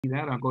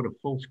that. I'll go to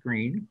full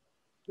screen.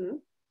 Hmm.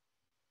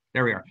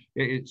 There we are.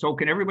 So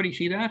can everybody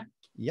see that?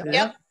 Yep.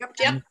 Yep. Yep.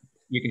 Yep.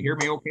 You can hear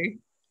me okay?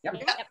 Yep.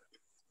 Yep.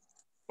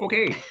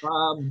 Okay.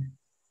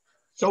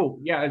 So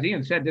yeah, as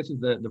Ian said, this is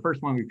the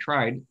first one we've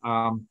tried.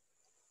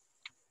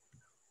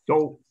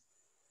 So,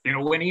 you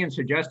know, when Ian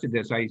suggested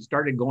this, I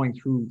started going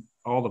through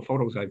all the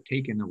photos I've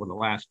taken over the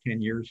last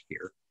 10 years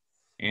here.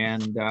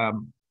 And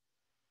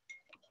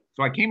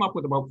so I came up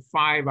with about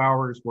 5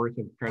 hours worth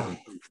of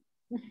presentation.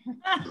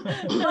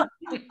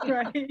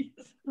 Right.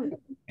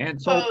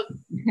 And so,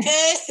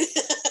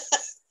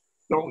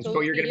 Okay.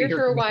 so you're going to be here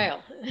for a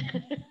while.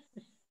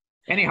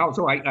 Anyhow,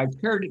 so I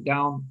pared it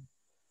down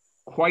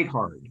quite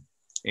hard.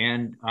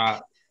 And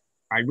I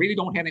really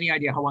don't have any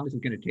idea how long this is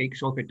going to take.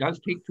 So if it does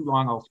take too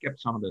long, I'll skip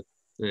some of the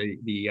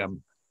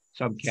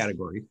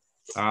subcategories.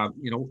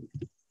 You know,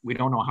 we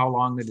don't know how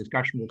long the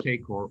discussion will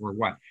take or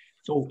what.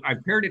 So I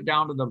pared it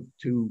down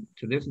to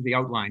this is the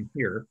outline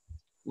here.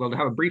 We'll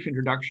have a brief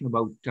introduction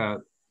about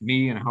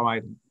me and how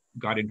I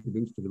got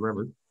introduced to the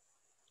river, a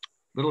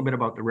little bit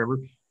about the river,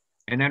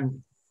 and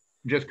then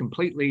just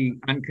completely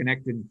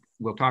unconnected,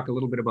 we'll talk a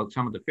little bit about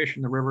some of the fish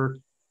in the river,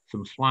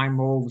 some slime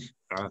molds,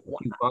 a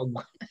few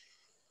bugs,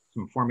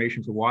 some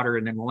formations of water,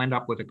 and then we'll end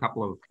up with a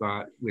couple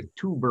of, with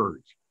 2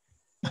 birds.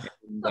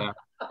 And,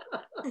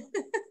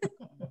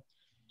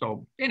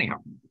 so anyhow,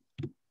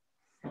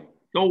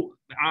 so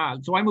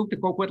I moved to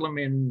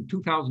Coquitlam in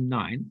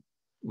 2009,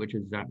 which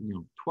is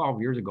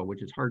 12 years ago,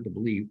 which is hard to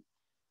believe.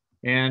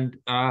 And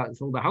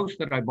so the house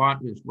that I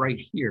bought is right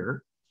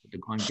here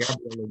on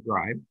Gabriela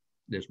Drive,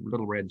 this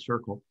little red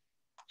circle.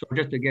 So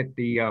just to get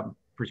the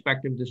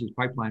perspective, this is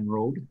Pipeline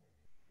Road,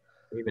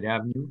 David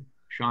Avenue,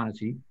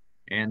 Shaughnessy,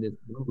 and this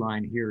blue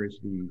line here is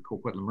the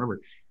Coquitlam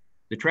River.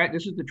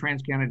 This is the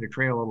Trans-Canada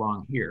Trail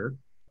along here,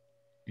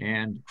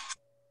 and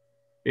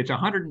it's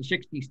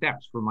 160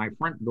 steps from my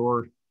front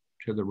door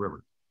to the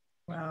river.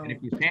 Wow. And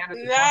if you stand at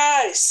the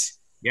Nice.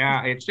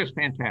 yeah, it's just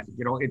fantastic.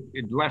 You know,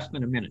 it's less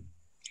than a minute.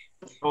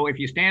 So if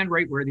you stand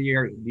right where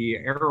the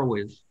arrow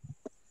is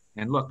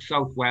and look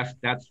southwest,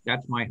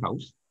 that's my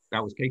house.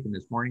 That was taken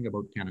this morning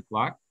about 10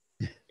 o'clock.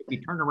 If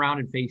you turn around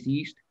and face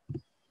east,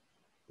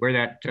 where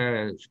that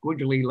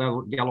squiggly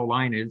yellow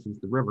line is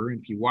the river.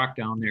 And if you walk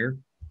down there,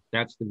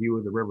 that's the view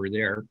of the river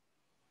there.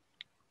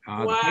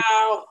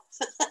 Wow.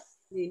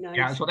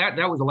 Yeah, so that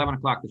was 11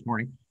 o'clock this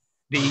morning.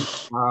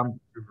 The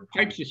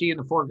pipes you see in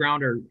the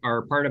foreground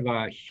are part of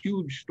a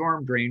huge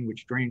storm drain,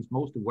 which drains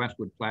most of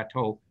Westwood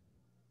Plateau.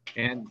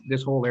 And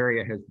this whole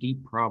area has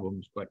deep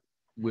problems, but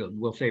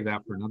we'll save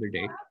that for another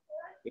day.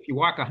 If you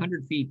walk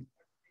 100 feet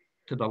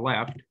to the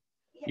left,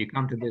 you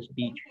come to this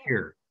beach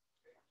here.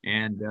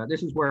 And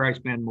this is where I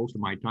spend most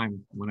of my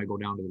time when I go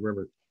down to the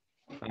river.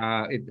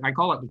 I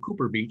call it the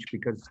Cooper Beach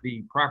because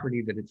the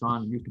property that it's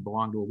on used to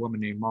belong to a woman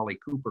named Molly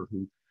Cooper,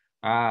 who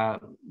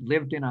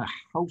lived in a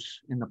house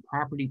in the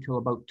property till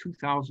about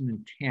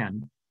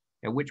 2010,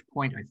 at which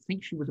point I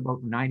think she was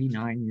about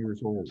 99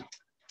 years old,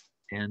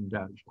 and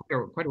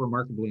quite a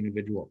remarkable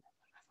individual.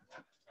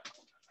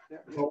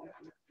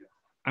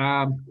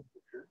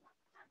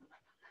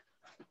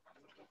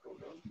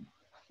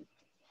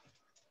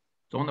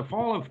 So in the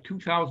fall of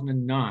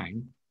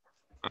 2009,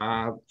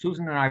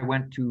 Susan and I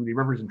went to the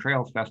Rivers and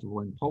Trails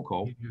Festival in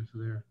Poco.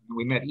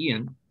 We met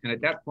Ian, and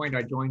at that point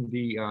I joined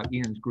the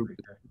Ian's group,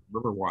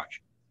 River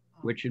Watch,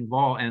 which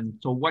involved, and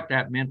so what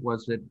that meant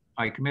was that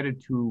I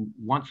committed to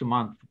once a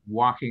month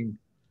walking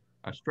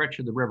a stretch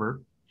of the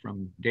river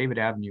from David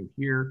Avenue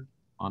here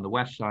on the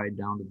west side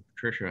down to the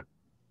Patricia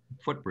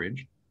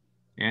footbridge,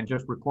 and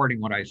just recording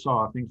what I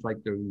saw, things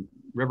like the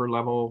river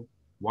level,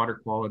 water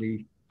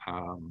quality,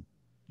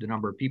 the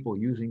number of people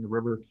using the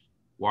river,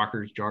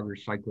 walkers,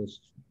 joggers,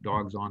 cyclists,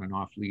 dogs on and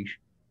off leash,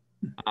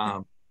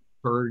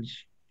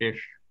 birds,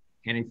 fish,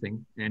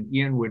 anything. And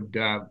Ian would,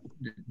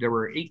 there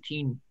were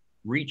 18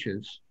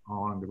 reaches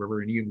on the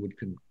river, and Ian would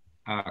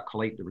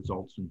collate the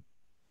results and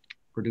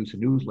produce a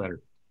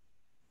newsletter.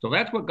 So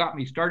that's what got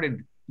me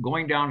started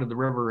going down to the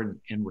river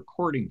and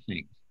recording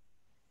things.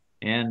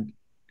 And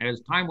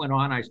as time went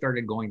on, I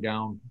started going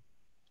down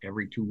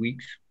every 2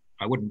 weeks.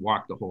 I wouldn't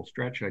walk the whole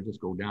stretch, I'd just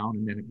go down,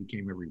 and then it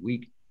became every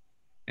week.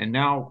 And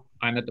now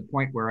I'm at the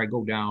point where I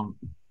go down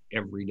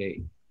every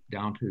day,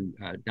 down to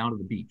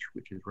the beach,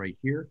 which is right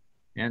here.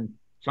 And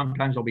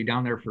sometimes I'll be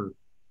down there for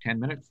 10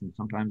 minutes, and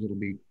sometimes it'll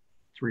be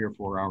 3 or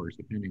 4 hours,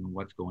 depending on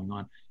what's going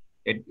on.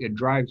 It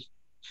drives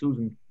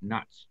Susan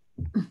nuts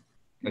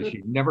because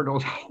she never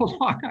knows how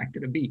long I'm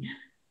going to be.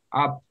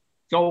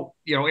 So,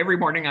 you know, every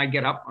morning I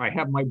get up, I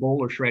have my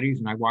bowl of shreddies,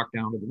 and I walk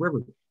down to the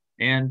river.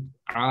 And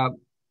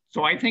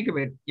so I think of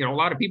it, you know, a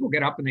lot of people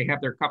get up and they have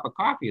their cup of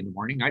coffee in the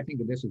morning. I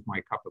think of this as my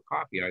cup of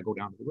coffee. I go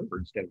down to the river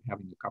instead of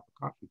having a cup of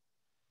coffee.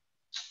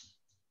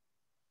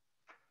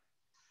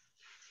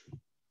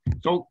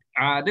 So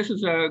this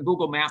is a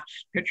Google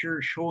Maps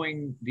picture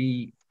showing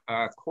the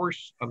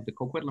course of the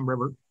Coquitlam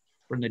River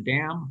from the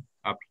dam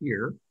up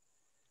here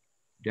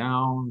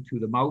down to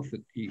the mouth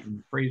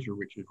in Fraser,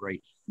 which is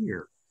right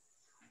here.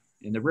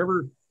 And the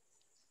river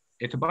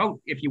it's about,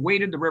 if you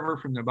weighted the river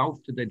from the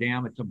mouth to the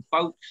dam, it's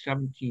about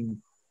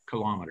 17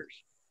 kilometers.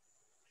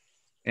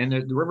 And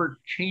the river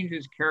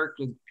changes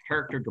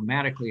character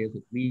dramatically as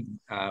it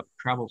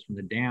travels from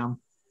the dam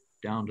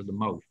down to the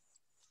mouth.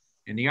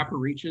 In the upper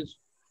reaches,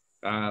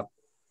 the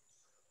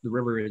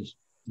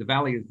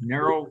valley is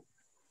narrow,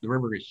 the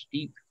river is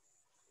steep,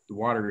 the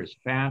water is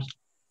fast.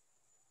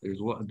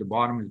 The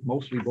bottom is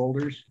mostly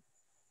boulders.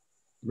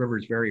 The river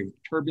is very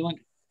turbulent.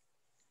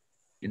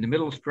 In the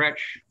middle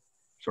stretch,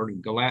 sort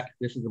of Galette,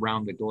 this is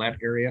around the Galette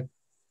area.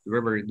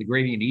 The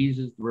gradient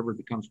eases, the river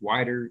becomes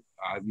wider.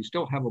 You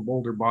still have a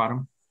boulder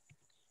bottom.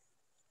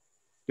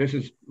 This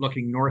is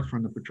looking north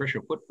from the Patricia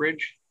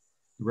Footbridge.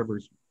 The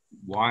river's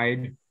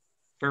wide,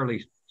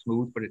 fairly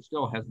smooth, but it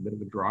still has a bit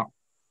of a drop.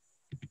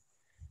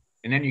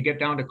 And then you get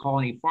down to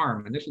Colony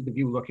Farm, and this is the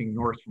view looking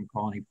north from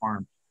Colony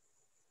Farm.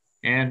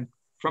 And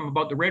from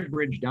about the Red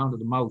Bridge down to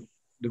the mouth,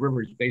 the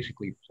river is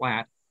basically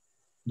flat.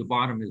 The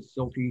bottom is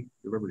silty,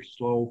 the river's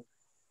slow.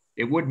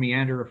 It would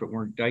meander if it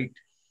weren't diked.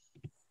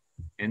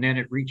 And then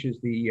it reaches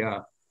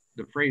the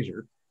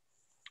Fraser.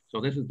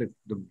 So this is the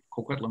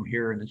Coquitlam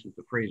here, and this is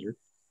the Fraser.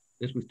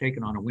 This was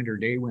taken on a winter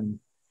day when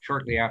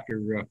shortly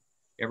after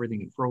everything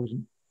had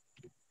frozen.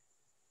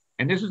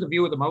 And this is a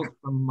view of the mouth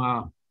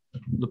from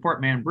the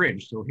Port Mann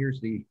Bridge. So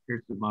here's the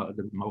mouth of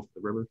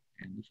the river,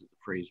 and this is the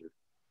Fraser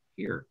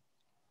here.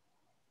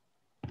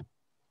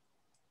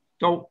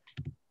 So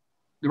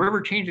the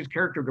river changes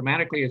character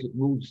dramatically as it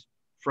moves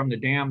from the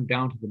dam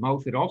down to the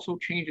mouth. It also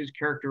changes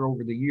character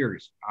over the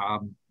years.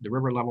 The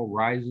river level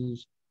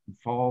rises and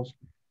falls.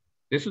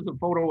 This is a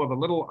photo of a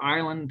little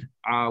island,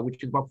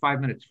 which is about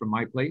 5 minutes from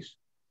my place.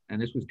 And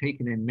this was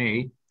taken in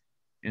May.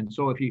 And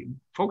so if you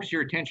focus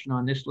your attention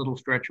on this little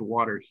stretch of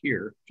water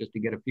here, just to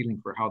get a feeling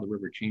for how the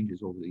river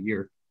changes over the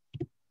year.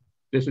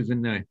 This is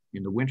in the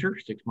winter,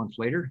 6 months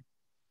later.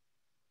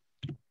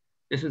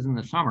 This is in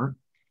the summer.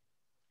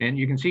 And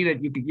you can see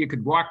that you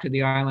could walk to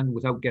the island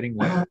without getting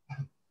wet.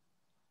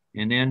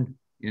 And then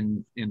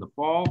in the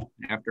fall,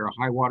 after a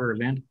high water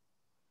event,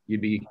 you'd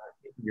be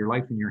your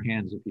life in your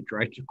hands if you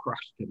tried to cross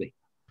to the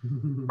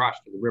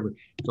river.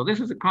 So this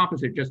is a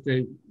composite just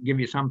to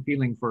give you some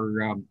feeling for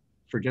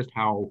just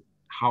how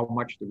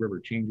much the river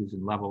changes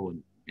in level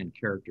and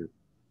character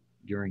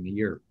during the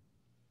year.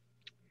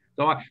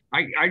 So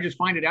I just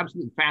find it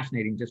absolutely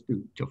fascinating just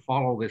to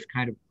follow this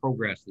kind of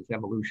progress, this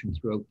evolution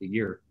throughout the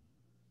year.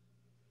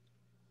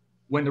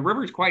 When the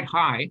river is quite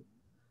high,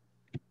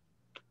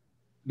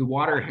 the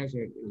water is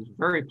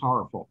very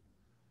powerful,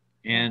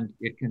 and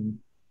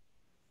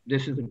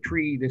this is a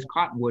tree, this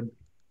cottonwood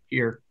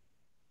here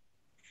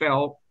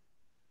fell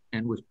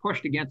and was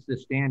pushed against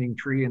this standing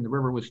tree, and the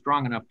river was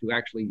strong enough to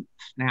actually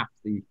snap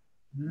the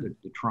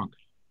trunk.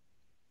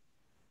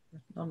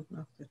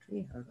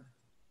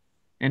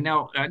 And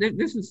now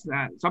this is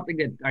something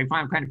that I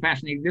find kind of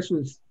fascinating. This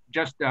was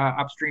just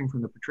upstream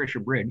from the Patricia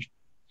Bridge.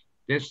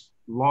 This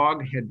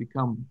log had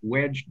become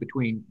wedged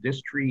between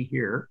this tree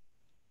here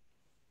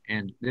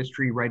and this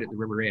tree right at the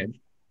river edge,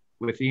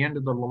 with the end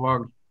of the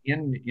log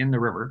in the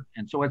river.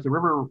 And so as the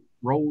river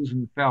rose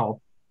and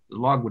fell, the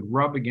log would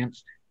rub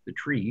against the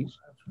trees.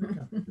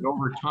 And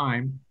over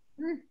time,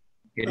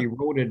 it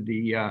eroded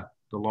the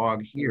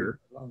log here.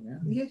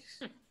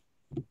 Yes.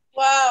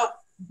 Wow.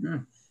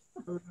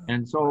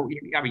 And so,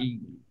 I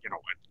mean, you know,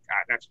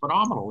 that's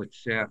phenomenal.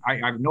 It's I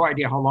have no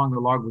idea how long the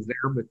log was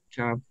there, but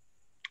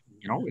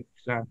you know,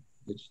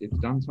 it's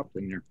done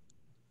something there.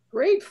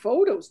 Great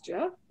photos,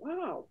 Jeff.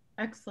 Wow.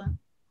 Excellent.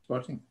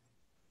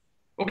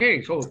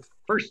 Okay, so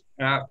first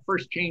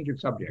change of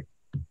subject.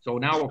 So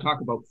now we'll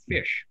talk about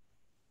fish.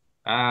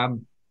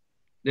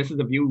 This is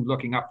a view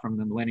looking up from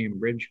the Millennium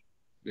Bridge.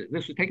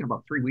 This was taken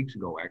about 3 weeks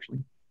ago, actually.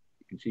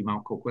 You can see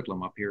Mount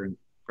Coquitlam up here and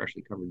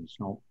freshly covered in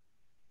snow.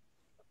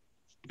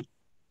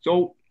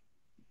 So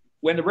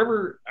when the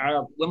river,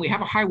 when we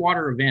have a high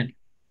water event,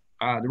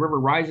 the river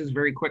rises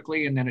very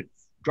quickly and then it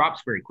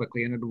drops very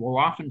quickly, and it will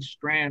often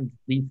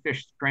leave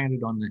fish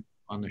stranded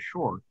on the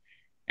shore.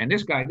 And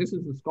this is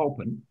the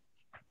sculpin.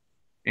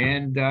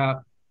 And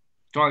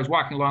so I was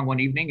walking along one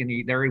evening,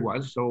 and there he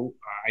was. So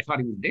I thought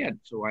he was dead.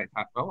 So I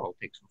thought, well, I'll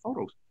take some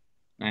photos,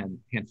 and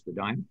hence the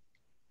dime.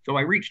 So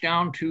I reached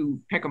down to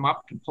pick him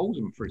up to pose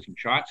him for some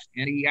shots,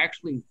 and he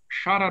actually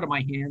shot out of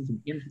my hands and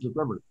into the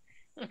river.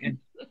 And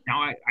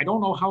now I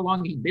don't know how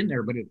long he'd been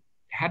there, but it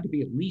had to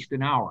be at least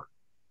an hour.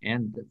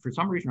 And for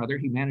some reason or other,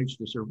 he managed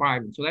to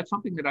survive. And so that's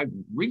something that I'd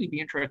really be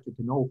interested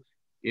to know,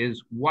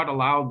 is what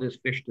allowed this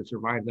fish to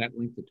survive that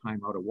length of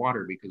time out of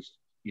water, because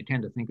you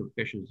tend to think of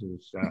fishes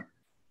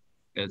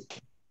as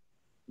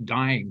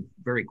dying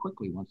very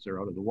quickly once they're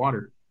out of the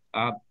water.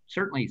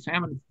 Certainly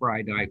salmon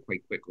fry die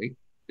quite quickly.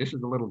 This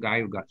is the little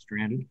guy who got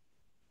stranded.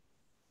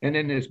 And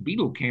then this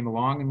beetle came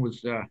along and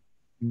was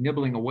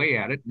nibbling away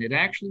at it. And it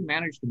actually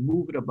managed to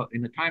move it about,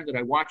 in the time that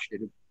I watched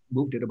it, it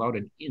moved it about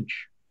an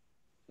inch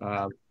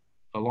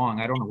along.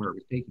 I don't know where it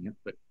was taking it,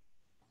 but.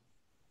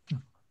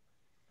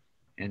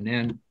 And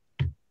then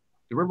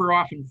the river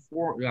often,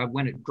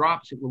 when it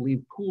drops, it will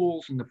leave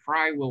pools, and the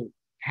fry will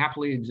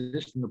happily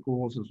exist in the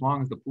pools as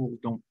long as the pools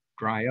don't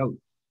dry out.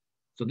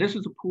 So this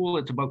is a pool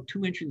that's about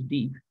 2 inches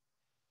deep,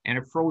 and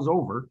it froze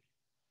over,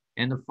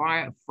 and the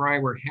fry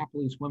were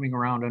happily swimming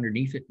around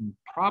underneath it in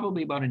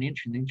probably about an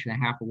inch and a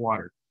half of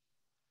water.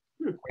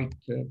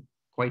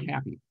 Quite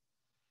happy.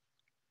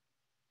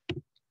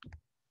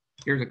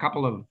 Here's a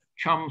couple of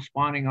chum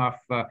spawning off.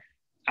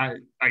 I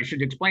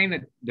should explain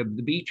that the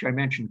beach I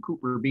mentioned,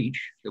 Cooper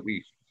Beach, that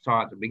we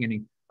saw at the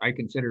beginning, I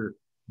consider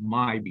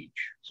my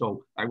beach.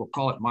 So I will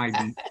call it my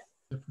beach.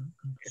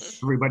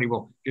 Everybody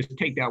will just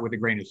take that with a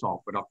grain of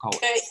salt, but I'll call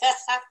it.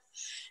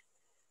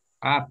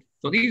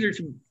 So these are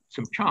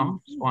some chum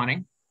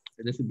spawning.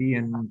 This would be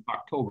in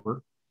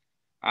October.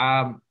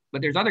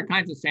 But there's other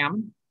kinds of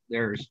salmon.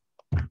 There's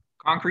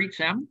concrete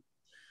salmon.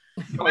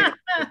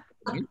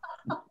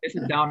 This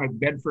is down at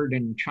Bedford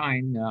and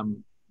Chine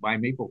by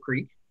Maple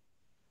Creek.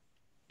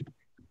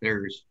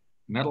 There's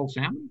metal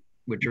salmon,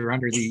 which are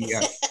under the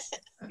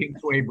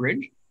Kingsway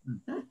Bridge.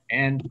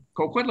 And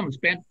Coquitlam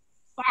spent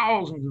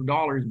thousands of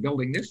dollars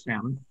building this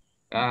salmon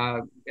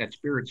at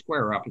Spirit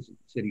Square opposite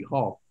City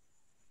Hall.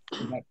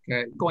 But,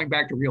 going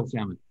back to real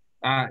salmon,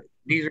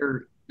 these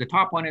are, the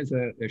top one is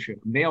a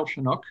male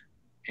Chinook,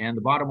 and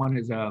the bottom one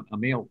is a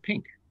male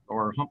pink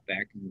or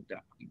humpback. And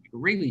you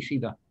really see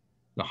the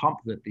hump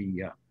that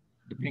the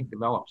pink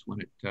develops when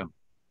it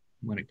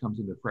comes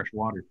into fresh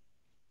water.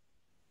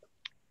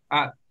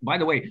 By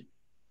the way,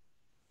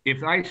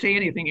 if I say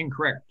anything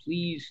incorrect,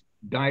 please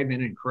dive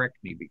in and correct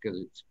me,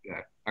 because it's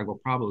I will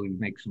probably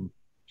make some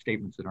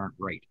statements that aren't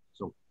right.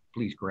 So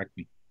please correct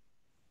me.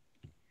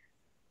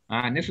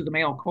 And this is the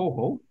male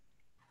coho.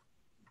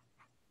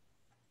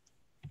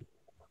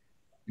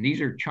 And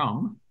these are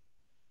chum.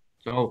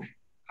 So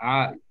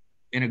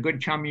in a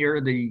good chum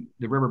year, the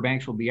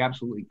riverbanks will be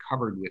absolutely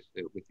covered with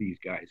these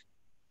guys.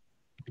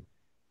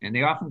 And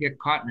they often get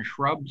caught in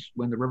shrubs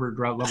when the river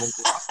drought levels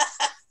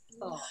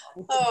go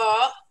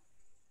up.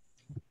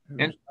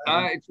 And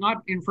it's not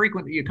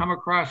infrequent that you come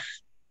across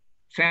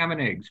salmon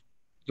eggs.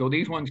 So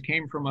these ones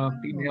came from a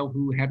female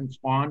who hadn't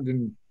spawned,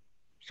 and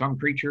some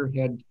creature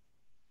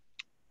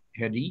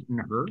had eaten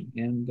her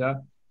and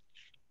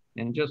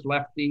just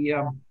left the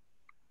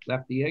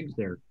eggs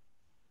there.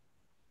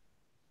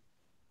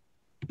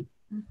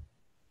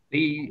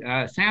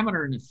 The salmon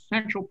are an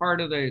essential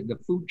part of the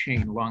food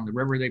chain along the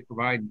river. They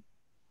provide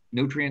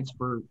nutrients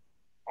for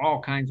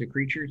all kinds of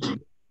creatures.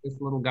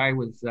 This little guy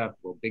was,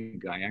 well,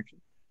 big guy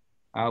actually,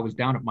 was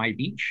down at my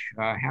beach,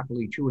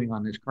 happily chewing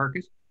on this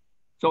carcass.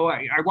 So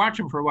I watched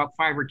him for about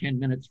 5 or 10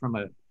 minutes from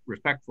a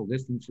respectful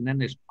distance, and then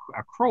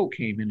a crow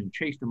came in and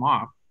chased him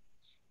off.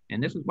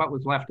 And this is what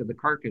was left of the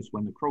carcass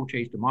when the crow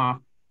chased him off.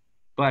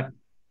 But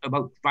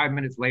about 5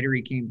 minutes later,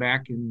 he came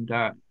back, and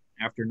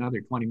after another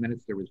 20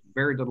 minutes, there was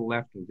very little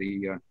left of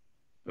the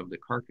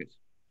carcass.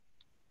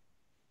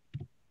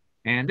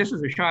 And this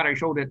is a shot I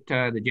showed at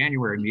the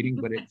January meeting,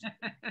 but it's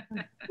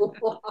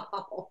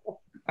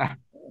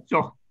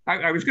so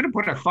I was going to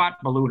put a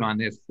thought balloon on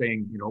this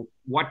thing. You know,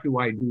 what do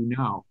I do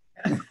now?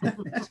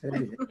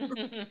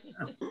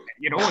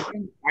 You know,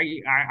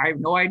 I have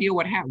no idea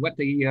what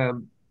the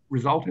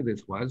result of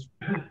this was.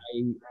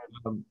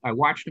 I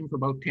watched him for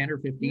about 10 or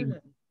 15.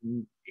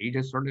 And he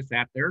just sort of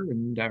sat there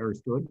and or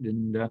stood,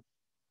 and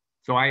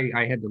so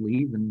I had to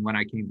leave. And when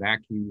I came back,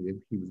 he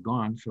was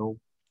gone. So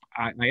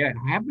I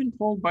have been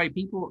told by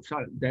people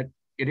that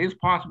it is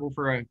possible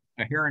for a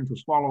heron to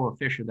swallow a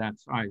fish of that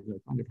size. I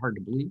find it hard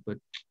to believe, but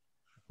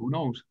who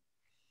knows?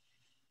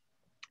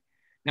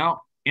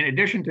 Now, in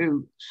addition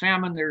to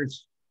salmon,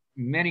 there's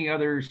many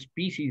other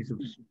species of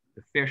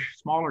fish,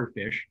 smaller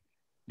fish,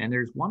 and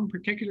there's one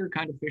particular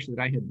kind of fish that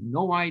I had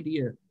no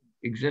idea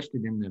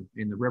existed in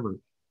the river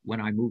when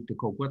I moved to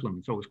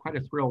Coquitlam. So it was quite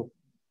a thrill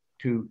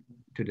to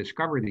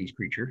discover these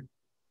creatures.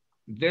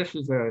 This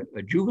is a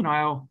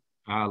juvenile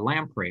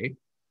lamprey.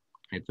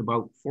 It's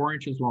about 4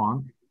 inches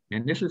long,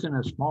 and this is in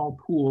a small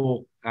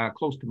pool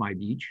close to my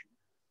beach,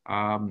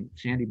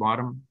 sandy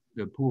bottom.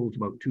 The pool is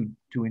about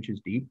two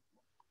inches deep.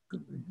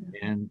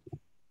 And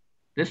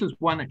this is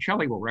one that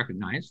Shelley will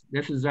recognize.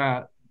 This is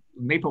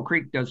Maple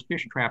Creek does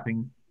fish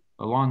trapping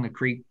along the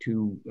creek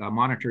to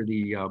monitor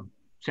the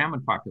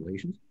salmon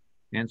populations.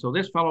 And so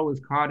this fellow was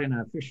caught in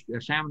a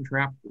salmon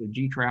trap, a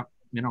G-trap,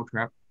 minnow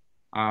trap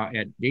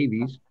at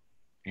Davies.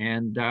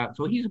 And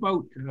so he's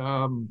about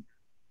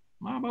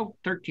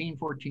 13,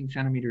 14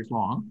 centimeters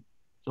long.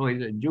 So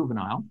he's a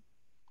juvenile.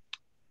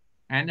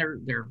 And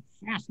they're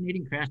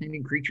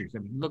fascinating creatures. I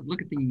mean,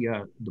 look at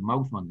the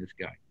mouth on this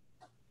guy.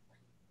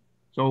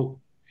 So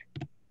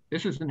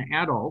this is an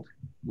adult,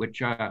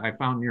 which I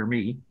found near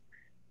me.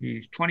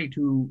 He's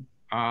 22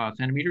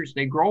 centimeters.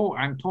 They grow,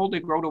 I'm told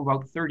they grow to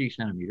about 30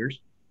 centimeters.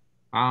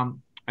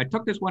 I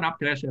took this one up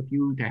to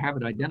SFU to have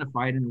it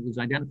identified, and it was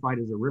identified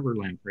as a river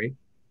lamprey.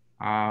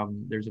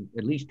 There's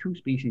at least 2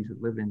 species that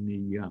live in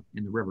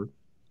the river.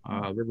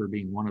 River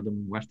being one of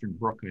them, Western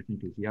Brook, I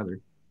think, is the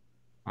other.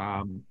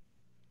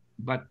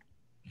 But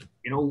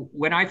you know,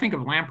 when I think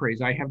of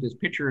lampreys, I have this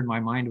picture in my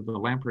mind of the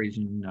lampreys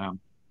in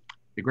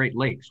the Great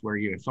Lakes, where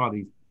you saw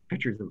these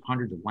pictures of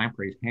hundreds of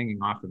lampreys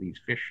hanging off of these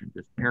fish and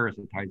just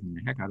parasitizing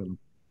the heck out of them.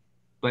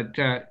 But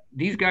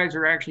these guys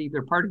are actually,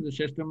 they're part of the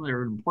system.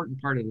 They're an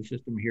important part of the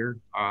system here.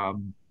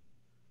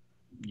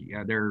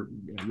 Yeah,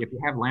 if you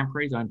have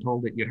lampreys, I'm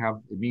told that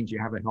it means you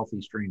have a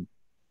healthy stream.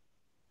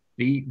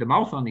 The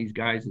mouth on these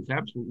guys is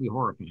absolutely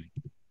horrifying.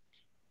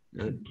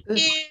 Ew.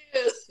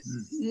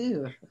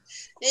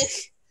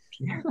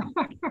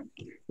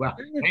 Well,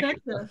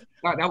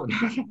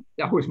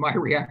 that was my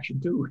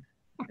reaction too.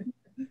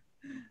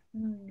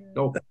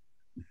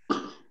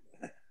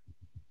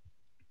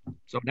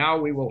 So now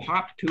we will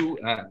hop to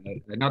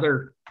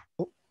another.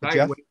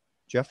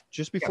 Jeff,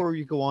 just before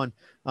you go on,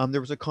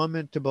 there was a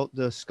comment about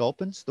the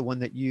sculpins, the one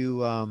that you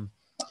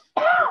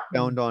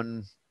found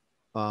on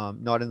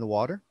Not in the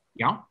Water.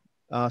 Yeah.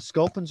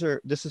 Sculpins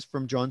this is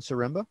from John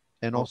Saremba,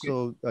 and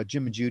also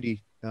Jim and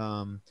Judy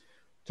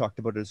talked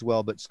about it as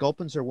well. But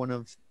sculpins are one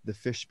of the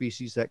fish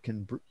species that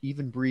can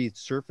even breathe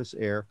surface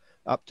air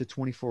up to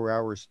 24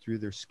 hours through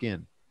their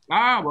skin.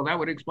 Ah, well, that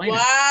would explain it.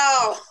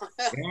 Wow.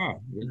 Yeah.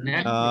 Isn't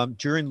that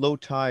during low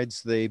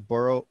tides, they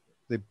burrow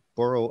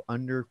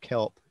under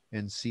kelp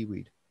and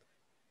seaweed,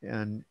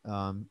 and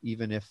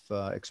even if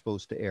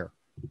exposed to air.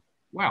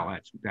 Wow,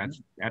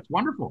 that's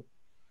wonderful.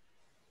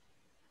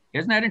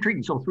 Isn't that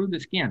intriguing? So through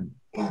the skin.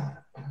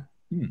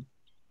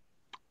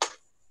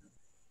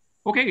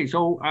 Okay,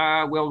 so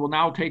we'll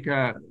now take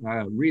a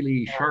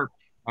really sharp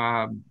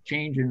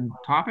change in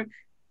topic.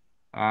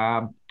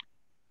 Slime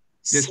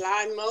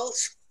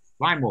molds.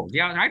 Slime molds.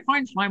 Yeah, I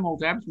find slime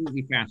molds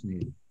absolutely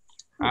fascinating.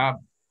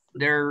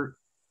 They're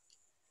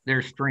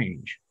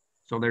strange.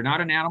 So they're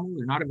not an animal,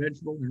 they're not a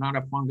vegetable, they're not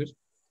a fungus.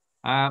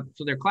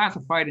 So they're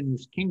classified in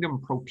this kingdom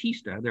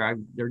Protista. There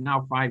are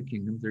now 5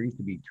 kingdoms. There used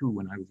to be 2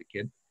 when I was a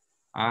kid.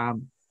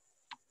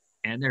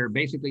 And they're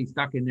basically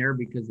stuck in there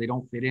because they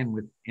don't fit in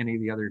with any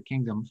of the other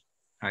kingdoms.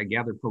 I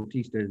gather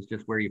Protista is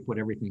just where you put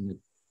everything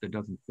that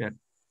doesn't fit.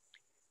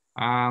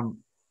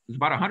 There's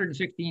about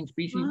 116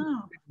 species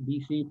in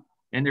BC,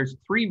 and there's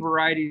 3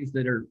 varieties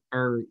that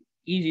are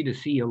easy to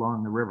see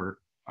along the river.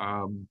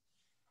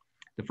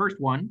 The first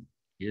one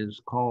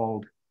is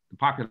called, the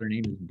popular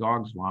name is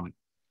dog's vomit.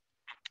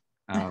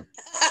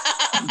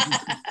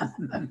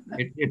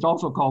 It's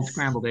also called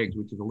scrambled eggs,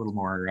 which is a little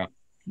more,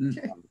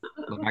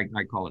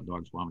 I call it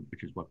dog's vomit,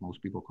 which is what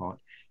most people call it.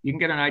 You can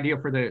get an idea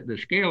for the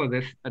scale of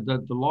this.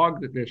 The log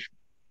that this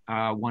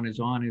one is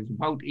on is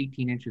about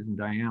 18 inches in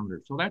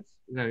diameter. So that's,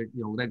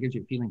 that gives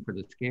you a feeling for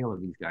the scale of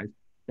these guys.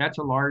 That's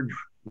a large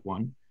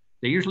one.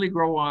 They usually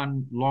grow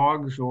on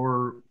logs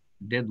or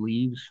dead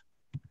leaves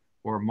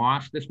or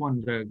moss. This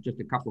one's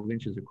just a couple of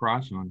inches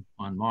across on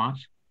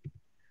moss.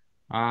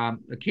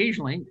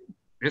 Occasionally,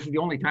 this is the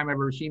only time I've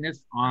ever seen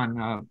this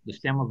on the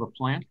stem of a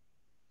plant.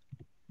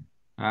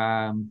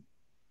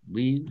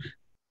 Leaves.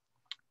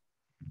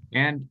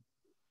 And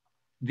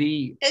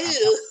the...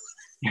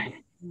 here,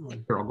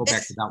 I'll go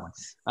back to that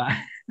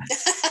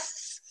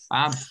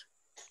one.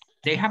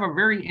 They have a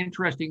very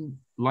interesting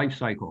life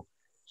cycle.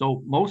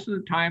 So most of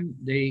the time,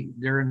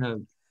 they're in a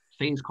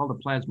phase called a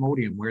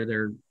plasmodium, where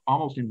they're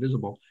almost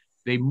invisible.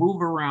 They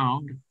move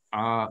around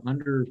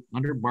under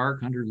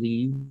bark, under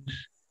leaves,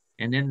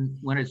 and then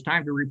when it's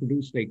time to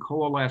reproduce, they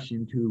coalesce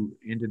into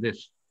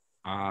this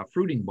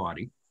fruiting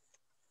body.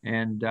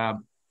 And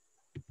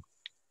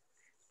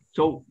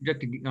so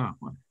just to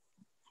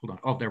hold on,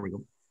 oh, there we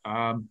go.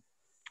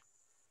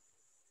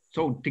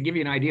 So to give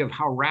you an idea of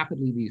how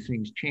rapidly these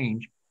things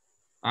change,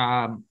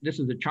 this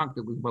is a chunk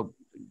that was about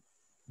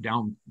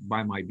down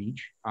by my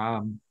beach.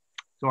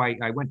 So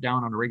I went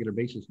down on a regular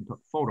basis and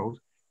took photos.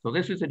 So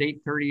this is at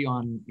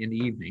 8:30 in the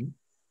evening.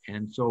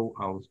 And so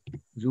I'll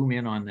zoom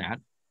in on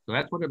that. So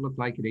that's what it looked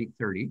like at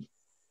 8:30.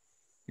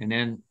 And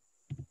then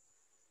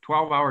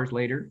 12 hours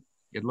later,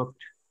 it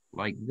looked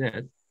like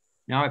this.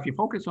 Now, if you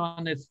focus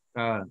on this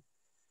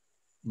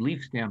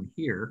leaf stem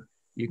here,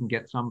 you can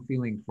get some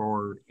feeling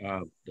for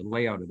the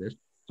layout of this.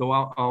 So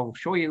I'll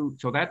show you.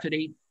 So that's at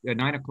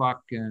 9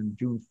 o'clock on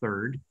June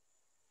 3rd.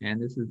 And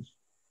this is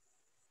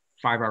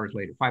 5 hours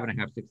later,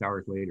 5.5, 6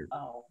 hours later.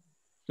 Oh.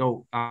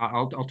 So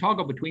I'll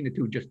toggle between the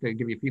two just to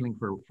give you a feeling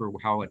for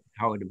how it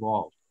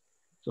evolved.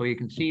 So you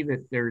can see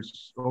that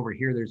there's over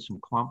here, there's some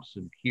clumps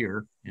of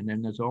here, and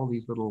then there's all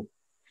these little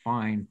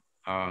fine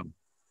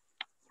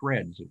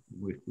threads, if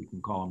we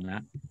can call them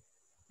that.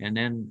 And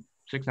then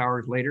 6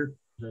 hours later,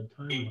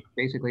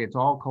 basically it's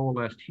all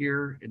coalesced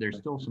here. There's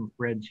still some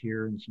threads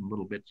here and some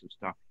little bits of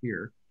stuff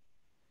here.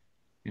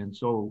 And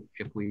so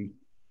if we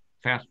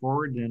fast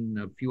forward, then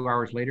a few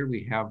hours later,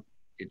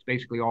 it's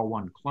basically all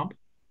one clump.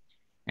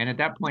 And at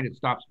that point, it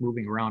stops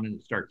moving around and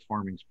it starts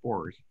forming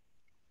spores.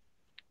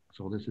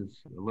 So this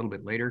is a little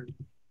bit later.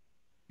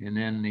 And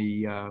then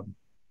the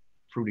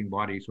fruiting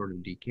body sort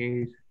of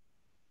decays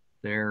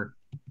there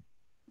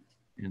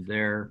and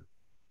there.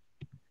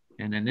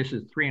 And then this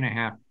is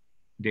 3.5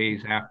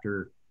 days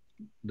after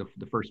the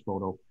first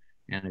photo.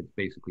 And it's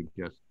basically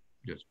just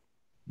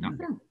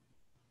nothing.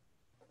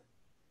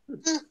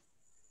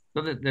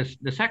 So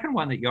the second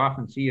one that you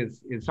often see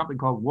is something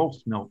called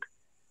wolf's milk.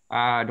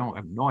 I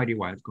have no idea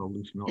why it's called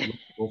wolf's milk,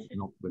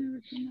 but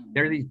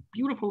they're these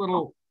beautiful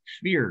little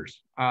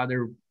spheres.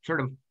 They're sort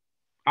of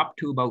up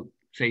to about,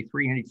 say,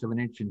 3/8 of an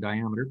inch in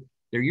diameter.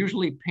 They're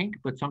usually pink,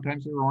 but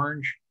sometimes they're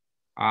orange,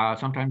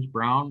 sometimes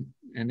brown,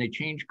 and they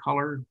change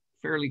color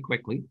fairly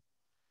quickly.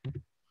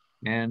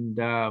 And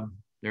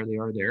there they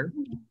are there.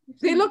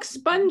 They look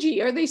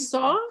spongy. Are they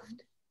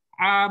soft?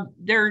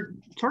 They're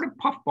sort of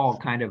puffball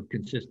kind of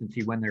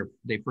consistency when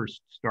they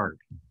first start.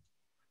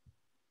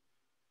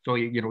 So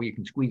you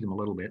can squeeze them a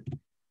little bit,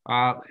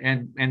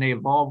 and they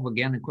evolve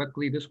again and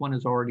quickly. This one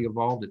has already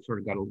evolved. It's sort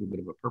of got a little bit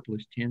of a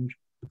purplish tinge.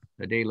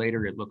 A day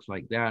later, it looks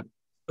like that.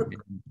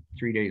 And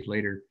 3 days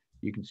later,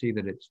 you can see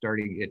that it's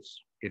starting.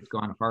 It's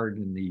gone hard,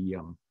 and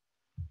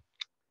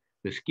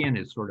the skin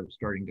is sort of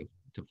starting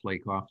to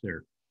flake off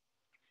there.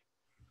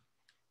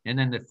 And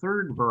then the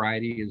third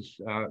variety is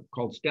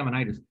called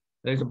Stemonitis.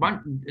 There's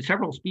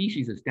several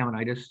species of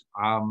Stemonitis.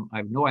 I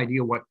have no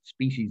idea what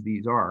species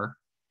these are.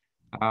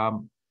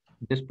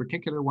 This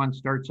particular one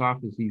starts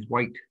off as these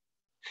white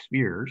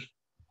spheres.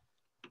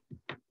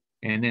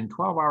 And then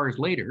 12 hours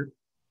later,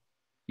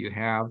 you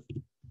have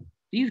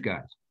these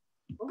guys.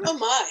 Oh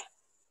my.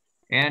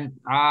 And,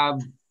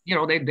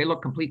 they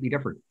look completely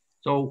different.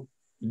 So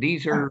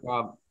these are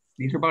about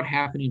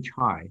 1/2 inch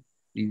high,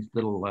 these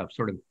little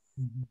sort of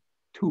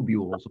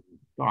tubules of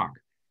stalk.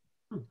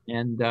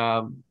 And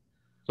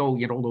so,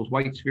 those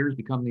white spheres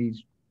become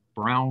these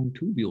brown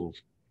tubules.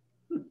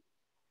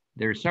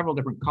 There's several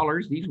different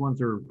colors. These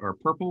ones are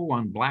purple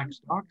on black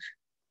stalks.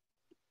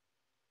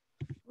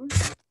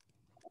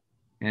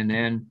 And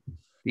then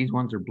these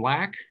ones are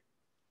black.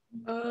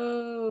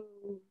 Oh.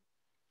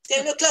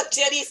 They look like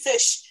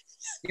jellyfish.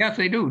 Yes,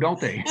 they do, don't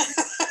they?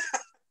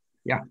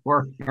 Yeah,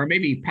 or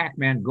maybe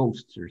Pac-Man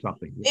ghosts or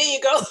something. There you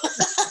go.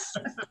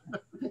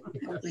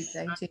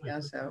 Dating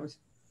ourselves.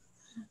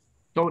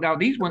 So now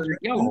these ones are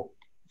yellow.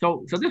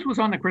 So this was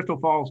on the Crystal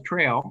Falls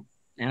Trail.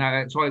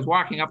 And so I was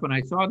walking up and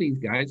I saw these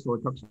guys, so I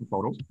took some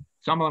photos.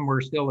 Some of them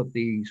were still at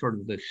the sort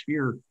of the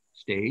sphere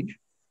stage.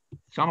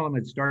 Some of them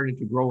had started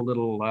to grow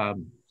little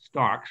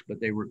stalks, but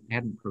they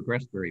hadn't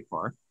progressed very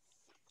far.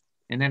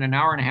 And then an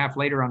hour and a half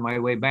later on my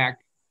way back,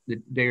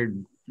 they're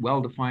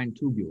well-defined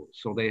tubules.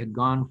 So they had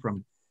gone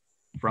from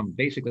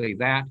basically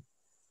that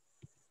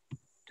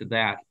to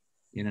that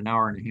in an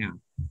hour and a half.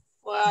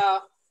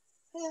 Wow.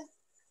 Yeah.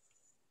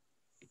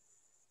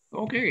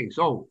 Okay,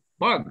 so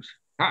bugs.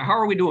 How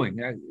are we doing?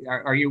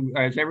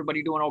 Is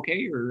everybody doing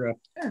okay? Or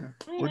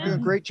we're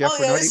doing great, Jeff. Oh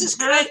yeah, this is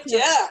great.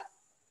 Yeah.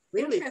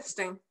 Really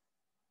interesting.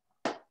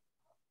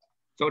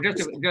 So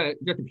just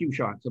a few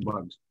shots of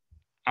bugs.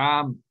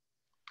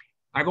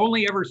 I've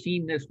only ever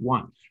seen this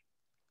once.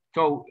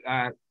 So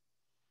I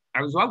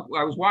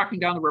was walking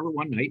down the river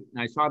one night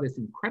and I saw this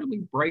incredibly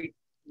bright,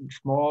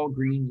 small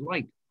green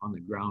light on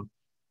the ground.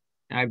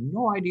 And I have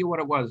no idea what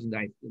it was.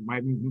 And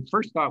my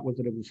first thought was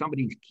that it was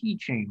somebody's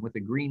keychain with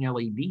a green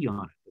LED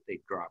on it that they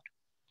dropped.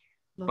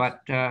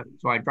 But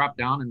so I dropped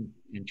down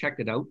and checked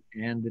it out,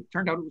 and it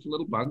turned out it was a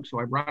little bug. So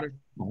I brought it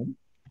home,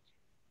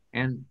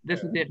 and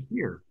this is it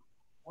here.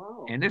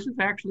 Wow. And this is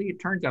actually, it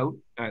turns out,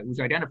 it was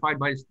identified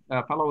by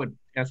a fellow at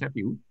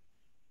SFU.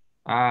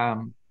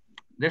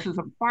 This is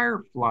a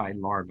firefly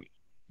larva.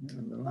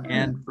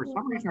 And for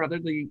some reason or other,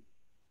 the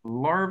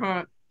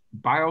larva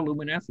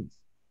bioluminescence.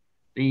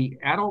 The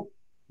adult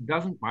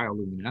doesn't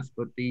bioluminesce,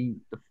 but the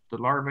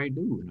larvae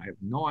do. And I have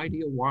no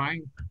idea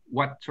why,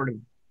 what sort of,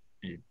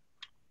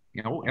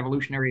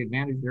 evolutionary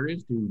advantage there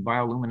is to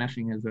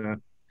bioluminescing as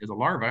a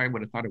larva. I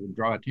would have thought it would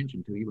draw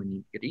attention to you when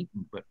you get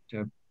eaten, but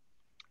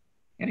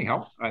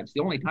anyhow, it's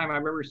the only time I've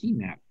ever seen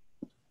that.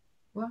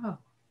 Wow.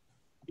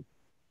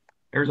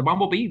 There's a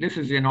bumblebee. This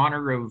is in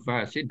honor of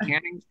Sid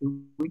Cannings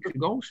 2 weeks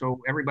ago,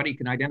 so everybody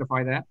can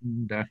identify that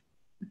and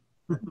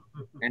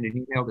send an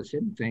email to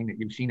Sid saying that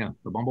you've seen a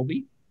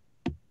bumblebee.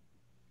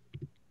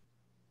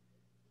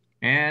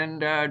 And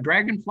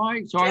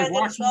dragonfly. So I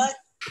was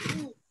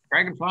watching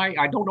dragonfly.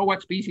 I don't know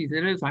what species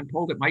it is. I'm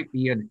told it might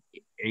be an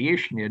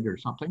Aishnid or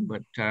something,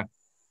 but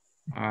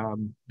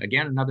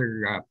again,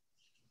 another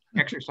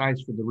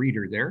exercise for the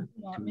reader there.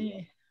 Not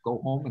me. Go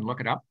home and look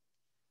it up.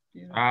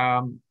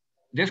 Yeah.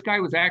 This guy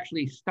was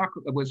actually stuck,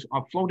 was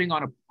floating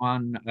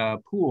on a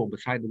pool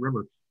beside the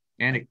river,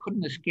 and it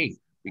couldn't escape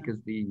because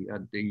the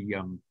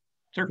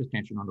surface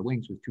tension on the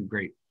wings was too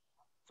great.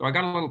 So I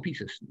got a little piece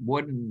of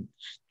wood and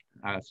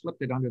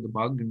slipped it under the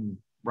bug and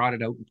brought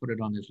it out and put it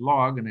on this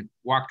log, and it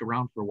walked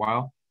around for a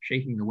while,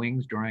 shaking the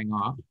wings, drying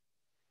off.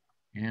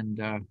 And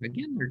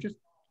again, they're just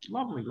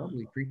lovely,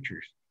 lovely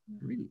creatures,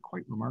 really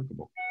quite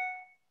remarkable.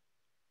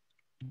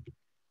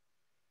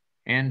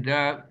 And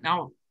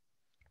now,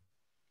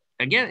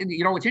 again,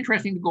 it's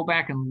interesting to go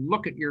back and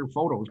look at your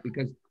photos,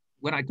 because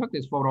when I took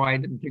this photo, I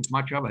didn't think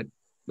much of it.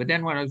 But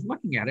then when I was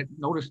looking at it,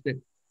 noticed that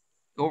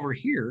over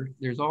here,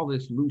 there's all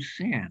this loose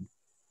sand.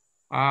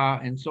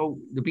 And so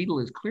the beetle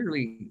is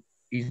clearly,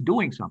 he's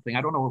doing something.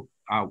 I don't know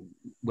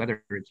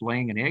whether it's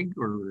laying an egg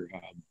or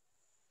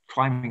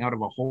climbing out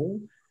of a hole.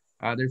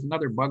 There's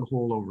another bug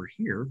hole over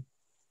here.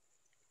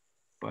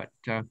 But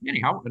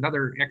anyhow,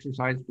 another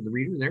exercise for the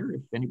reader there.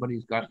 If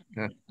anybody's got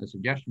a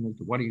suggestion as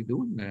to what he's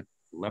doing,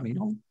 let me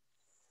know.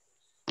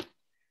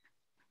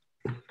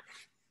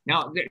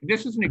 Now,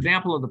 this is an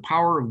example of the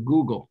power of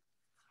Google.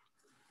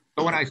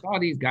 So when I saw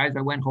these guys,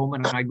 I went home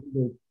and I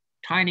Googled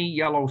tiny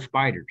yellow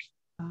spiders.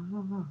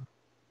 Oh.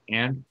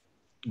 And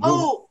Google,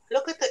 Oh,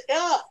 look at the,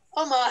 yeah,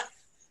 oh my.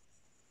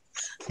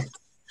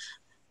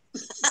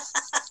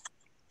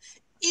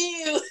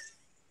 Ew.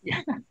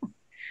 yeah.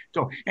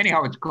 So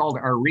anyhow, it's called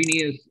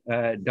Arrhenius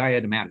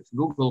diadematus.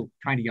 Google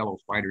tiny yellow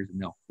spiders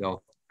and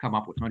they'll come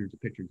up with hundreds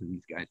of pictures of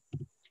these guys.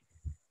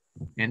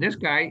 And this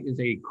guy is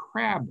a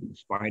crab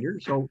spider.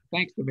 So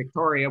thanks to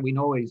Victoria, we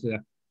know he's a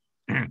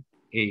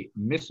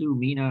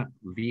Misumena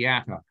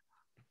viata.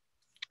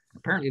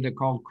 Apparently they're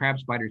called crab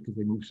spiders because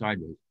they move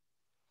sideways.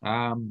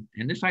 And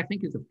this, I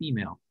think, is a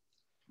female,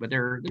 but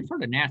they're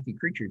sort of nasty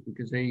creatures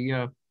because they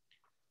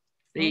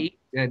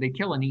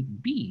kill and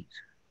eat bees.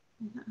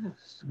 I've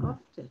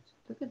scoffed it.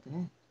 Look at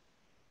that.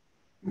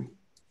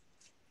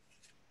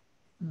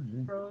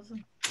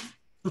 Frozen.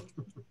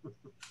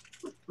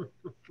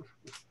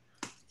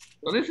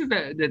 So this is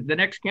the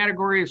next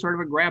category is sort of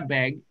a grab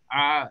bag.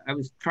 I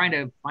was trying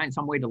to find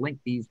some way to link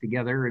these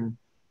together, and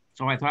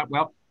so I thought,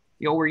 well,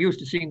 we're used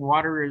to seeing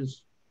water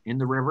is in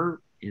the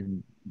river,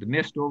 in the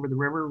mist over the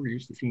river. We're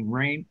used to seeing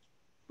rain,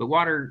 but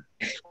water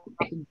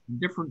in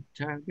different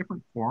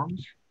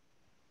forms.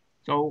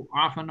 So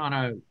often on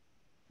a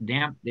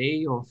damp day,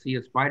 you'll see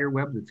a spider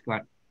web that's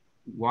got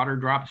water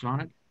drops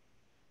on it,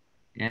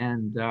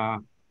 and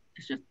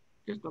it's just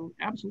an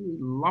absolutely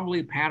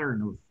lovely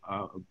pattern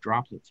of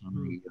droplets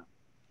on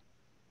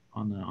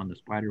the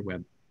spider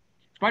web.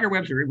 Spider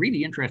webs are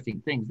really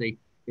interesting things.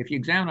 If you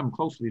examine them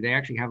closely, they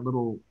actually have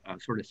little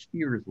sort of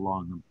spheres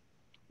along them,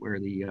 where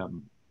the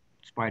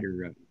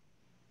spider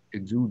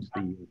exudes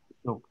the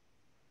silk.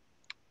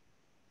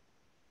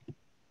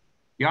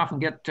 You often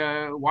get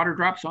water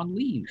drops on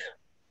leaves.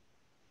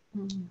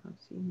 I've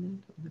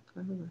seen that on the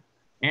cover.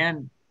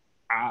 And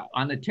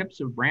on the tips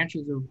of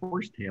branches of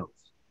horsetails,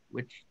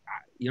 which,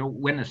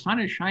 when the sun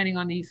is shining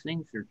on these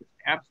things, they're just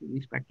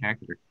absolutely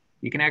spectacular.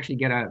 You can actually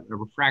get a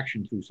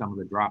refraction through some of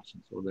the drops,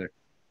 and so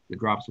the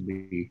drops will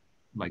be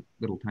like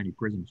little tiny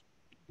prisms.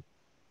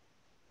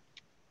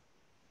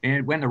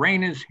 And when the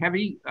rain is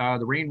heavy,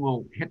 the rain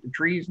will hit the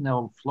trees and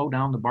they'll flow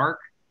down the bark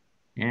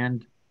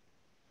and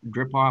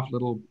drip off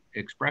little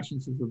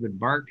excrescences of the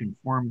bark and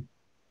form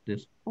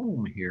this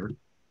foam here.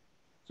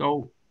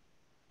 So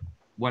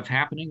what's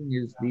happening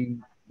is the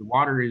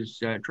water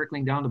is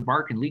trickling down the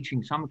bark and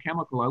leaching some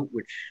chemical out,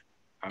 which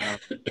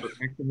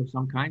protective of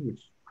some kind,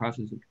 which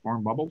causes it to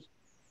form bubbles.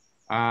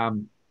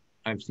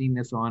 I've seen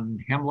this on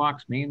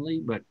hemlocks mainly,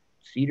 but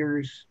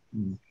cedars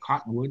and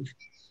cottonwoods.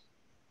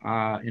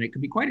 And it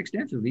can be quite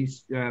extensive.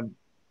 These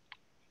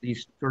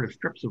sort of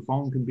strips of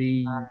foam can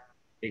be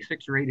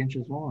 6 or 8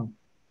 inches long.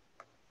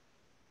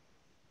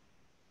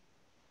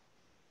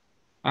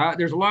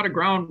 There's a lot of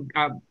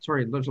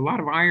there's a lot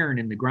of iron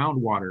in the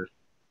groundwater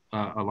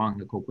along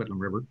the Coquitlam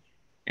River.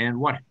 And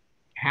what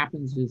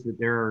happens is that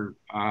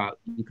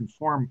you can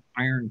form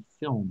iron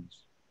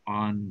films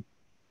on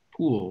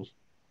pools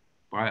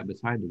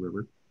beside the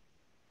river.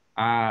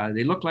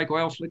 They look like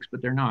oil slicks,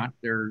 but they're not.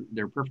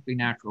 They're perfectly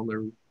natural.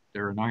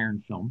 They're an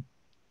iron film.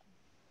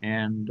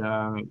 And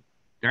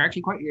they're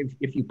actually quite,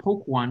 if you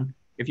poke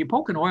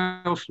an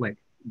oil slick,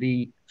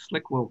 the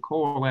slick will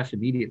coalesce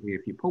immediately.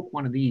 If you poke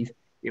one of these,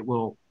 it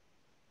will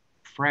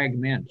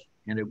fragment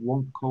and it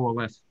won't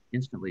coalesce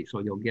instantly. So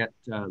you'll get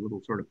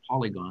little sort of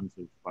polygons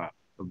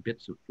of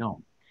bits of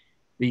film.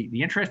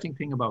 The interesting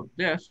thing about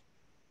this,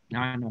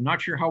 now I'm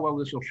not sure how well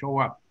this will show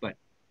up, but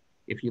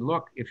if you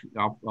look,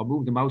 I'll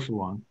move the mouse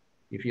along.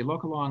 If you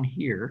look along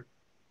here,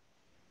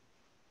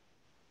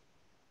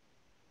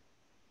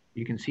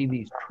 you can see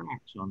these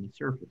tracks on the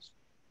surface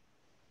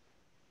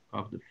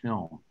of the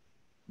film.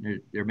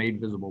 They're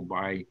made visible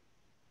by,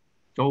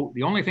 so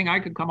the only thing I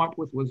could come up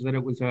with was that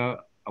it was a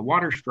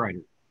water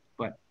strider.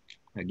 But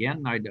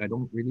again, I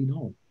don't really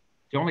know.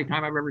 It's the only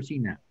time I've ever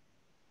seen that.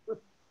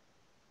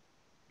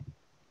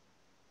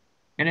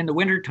 And in the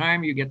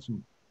wintertime, you get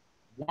some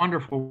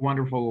wonderful,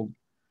 wonderful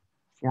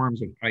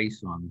forms of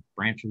ice on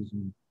branches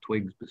and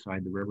twigs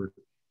beside the river.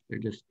 They're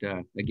just,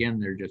 again,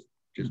 they're just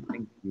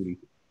things of beauty.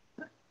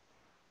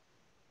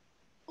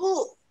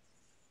 Ooh.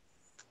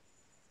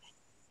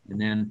 And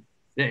then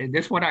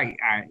this one,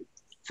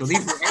 so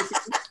these were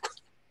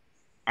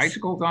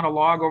icicles on a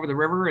log over the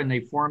river, and they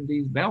formed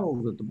these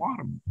bells at the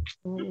bottom.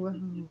 Oh,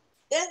 wow.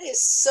 That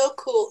is so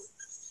cool.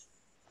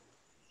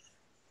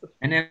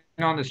 And then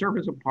on the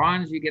surface of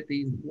ponds, you get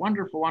these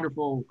wonderful,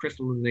 wonderful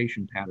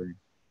crystallization patterns.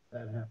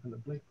 That happened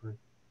at Blakeburn.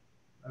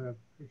 I have a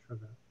picture of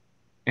that.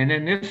 And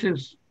then this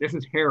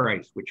is hair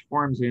ice, which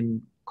forms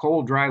in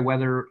cold, dry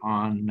weather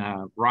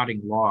on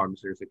rotting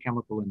logs. There's a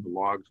chemical in the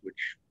logs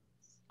which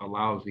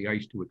allows the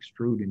ice to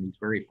extrude in these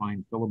very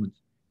fine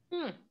filaments.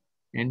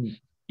 And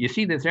you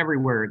see this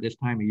everywhere at this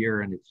time of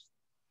year, and it's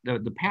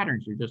the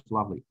patterns are just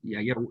lovely.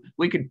 Yeah,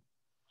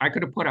 I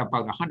could have put up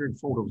about 100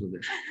 photos of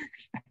this,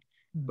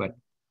 but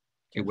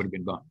it would have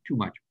been too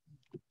much.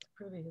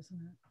 Pretty,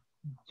 isn't it?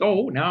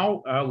 So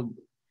now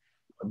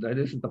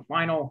this is the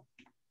final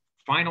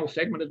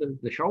segment of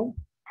the show.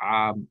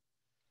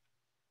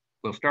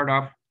 we'll start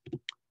off.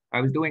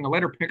 I was doing a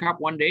litter pickup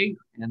one day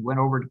and went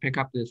over to pick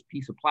up this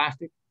piece of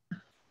plastic.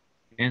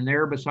 And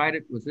there beside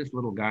it was this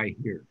little guy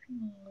here.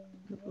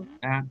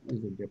 That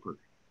is a dipper.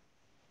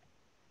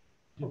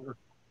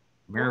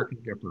 American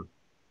dipper.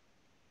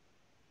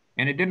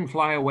 And it didn't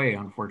fly away,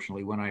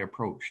 unfortunately, when I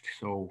approached.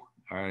 So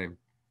I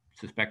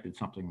suspected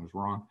something was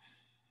wrong.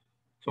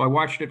 So I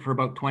watched it for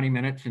about 20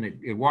 minutes and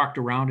it walked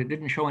around. It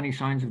didn't show any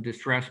signs of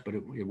distress, but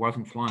it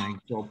wasn't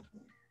flying. So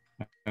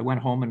I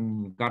went home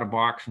and got a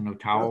box and a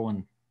towel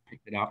and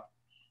picked it up.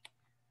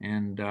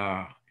 And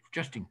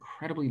just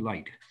incredibly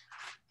light.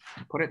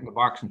 I put it in the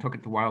box and took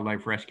it to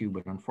wildlife rescue,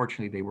 but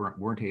unfortunately they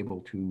weren't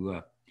able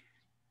to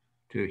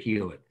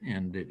heal it,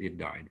 and it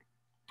died.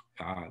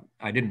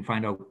 I didn't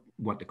find out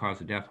what the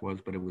cause of death was,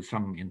 but it was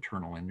some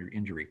internal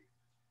injury.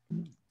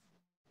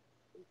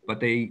 But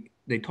they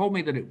told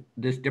me that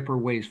this dipper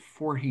weighs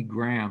 40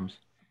 grams,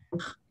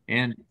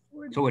 and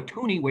so a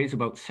toonie weighs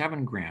about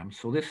 7 grams.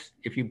 So this,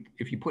 if you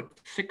put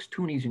 6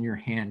 toonies in your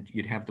hand,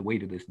 you'd have the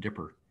weight of this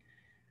dipper.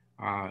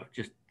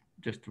 Just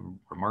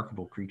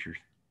remarkable creatures.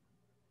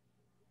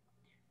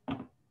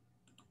 And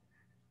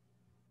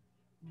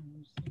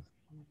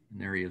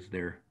there he is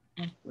there.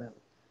 Well,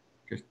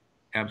 Just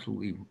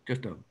absolutely,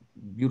 just a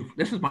beautiful,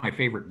 this is my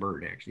favorite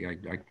bird, actually.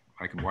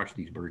 I can watch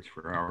these birds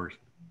for hours.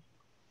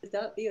 Would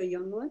that be a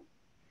young one?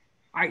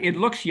 It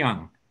looks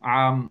young.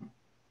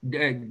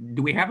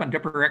 Do we have a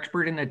dipper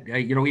expert in that?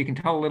 You can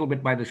tell a little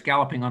bit by the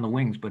scalloping on the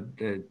wings, but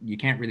you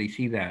can't really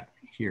see that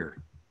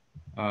here.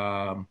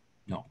 No,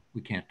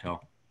 we can't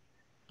tell.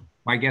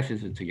 My guess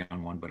is it's a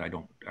young one, but I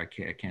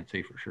can't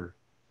say for sure.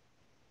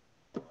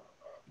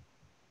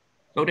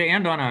 So to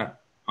end on a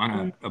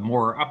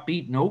more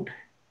upbeat note,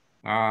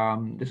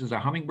 this is a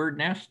hummingbird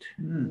nest.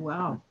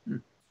 wow.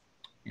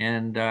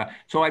 And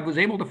so I was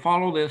able to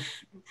follow this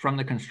from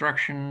the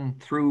construction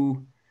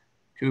through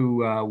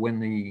to when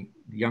the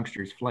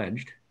youngsters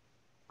fledged.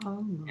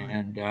 Oh, my.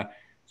 And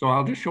so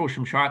I'll just show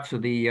some shots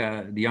of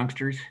the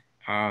youngsters.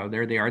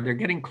 There they are. They're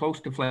getting close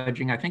to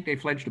fledging. I think they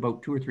fledged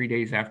about 2 or 3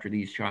 days after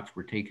these shots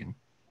were taken.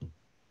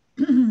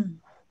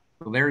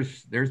 So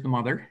there's the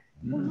mother.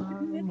 Oh,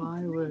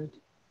 my word.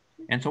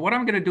 And so what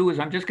I'm going to do is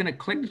I'm just going to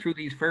click through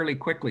these fairly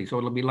quickly. So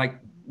it'll be like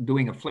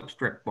doing a flip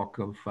strip book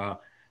of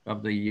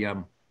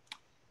the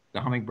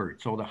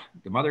hummingbird. So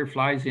the mother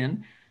flies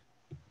in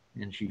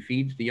and she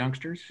feeds the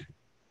youngsters.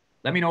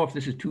 Let me know if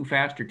this is too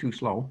fast or too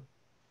slow.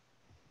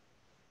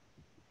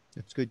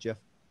 That's good, Jeff.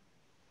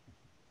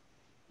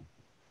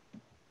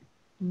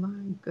 My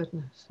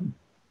goodness.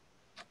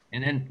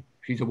 And then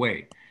she's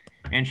away.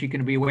 And she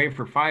can be away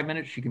for 5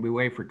 minutes. She can be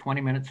away for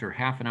 20 minutes or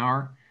half an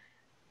hour.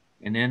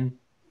 And then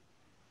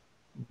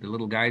the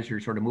little guys are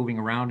sort of moving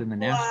around in the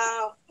nest.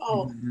 Wow.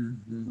 Oh.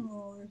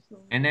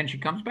 And then she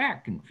comes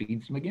back and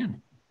feeds them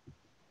again.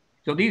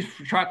 So these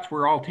shots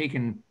were all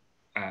taken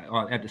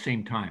at the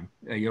same time,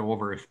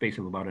 over a space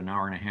of about an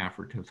hour and a half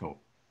or so.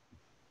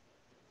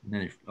 And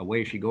then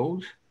away she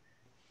goes. Is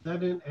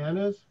that in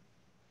Anna's?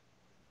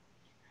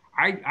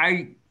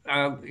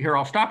 Here,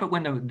 I'll stop it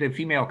when the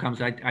female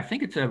comes. I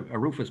think it's a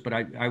rufous, but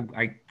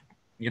I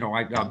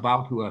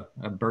bow to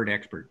a bird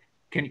expert.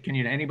 Can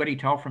anybody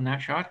tell from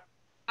that shot?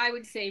 I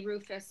would say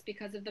rufous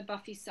because of the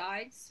buffy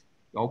sides.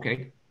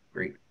 Okay,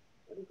 great.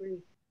 I agree.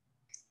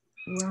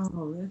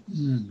 Wow,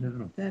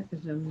 that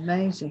is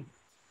amazing.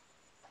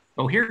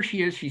 So here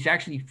she is. She's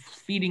actually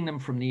feeding them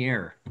from the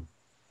air.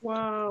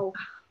 Wow.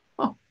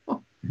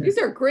 These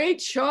are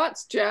great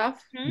shots,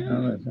 Jeff.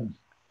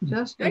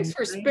 Just Thanks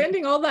for amazing.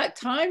 spending all that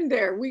time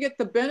there. We get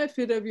the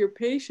benefit of your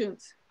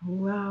patience.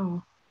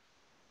 Wow,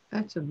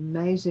 that's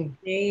amazing.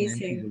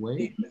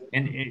 Amazing.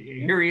 And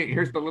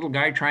here's the little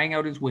guy trying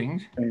out his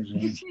wings.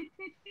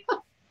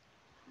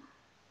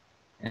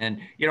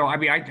 And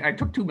I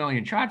took 2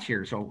 million shots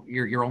here, so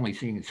you're only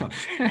seeing some.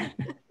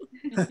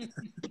 And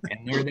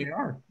there they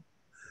are.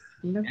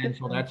 Look And at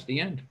so that. that's the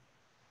end.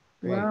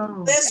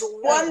 Wow. That's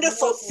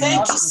wonderful.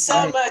 Thank you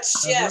so much,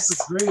 Jeff.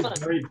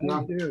 Great.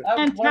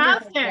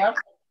 Fantastic.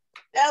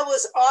 That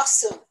was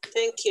awesome.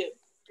 Thank you.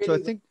 So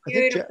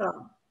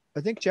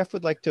I think Jeff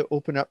would like to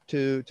open up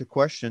to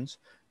questions.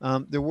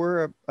 There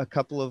were a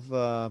couple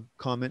of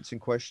comments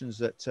and questions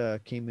that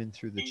came in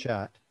through the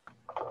chat.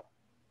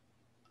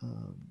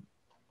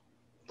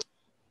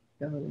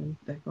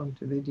 Back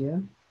onto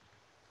video.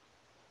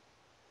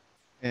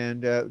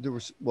 And there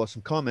was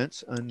some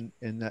comments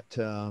in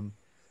that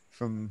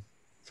from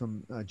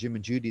Jim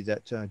and Judy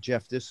that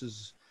Jeff, this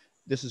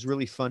is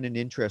really fun and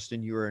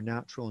interesting. You are a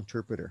natural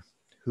interpreter.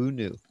 Who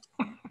knew?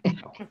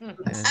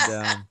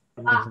 And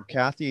from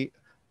Kathy,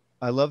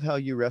 I love how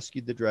you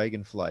rescued the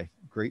dragonfly.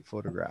 Great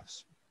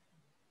photographs.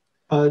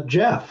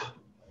 Jeff,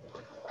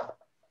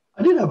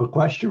 I did have a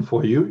question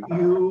for you.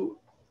 You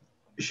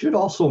should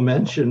also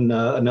mention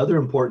another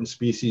important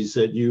species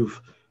that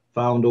you've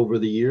found over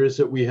the years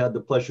that we had the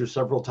pleasure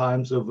several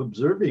times of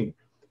observing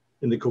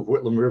in the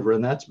Coquitlam River,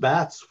 and that's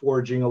bats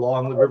foraging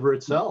along the river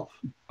itself.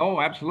 Oh,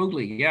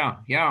 absolutely. Yeah.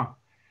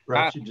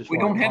 We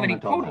don't have any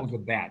photos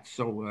of bats,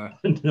 so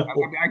No.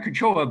 I could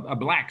show a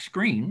black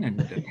screen.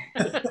 And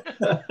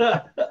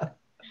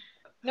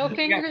No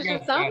fingers or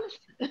thumbs?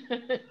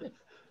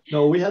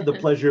 No, we had the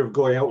pleasure of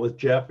going out with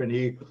Jeff, and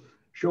he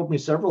showed me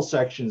several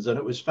sections, and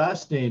it was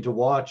fascinating to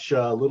watch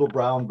little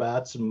brown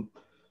bats and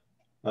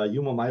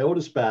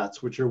Eumomyotis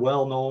bats, which are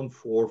well known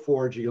for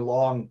foraging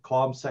along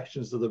calm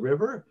sections of the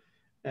river.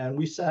 And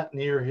we sat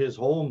near his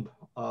home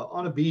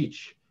on a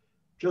beach,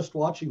 just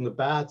watching the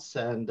bats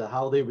and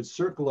how they would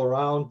circle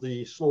around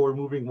the slower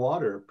moving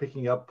water,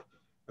 picking up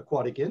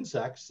aquatic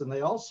insects. And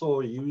they also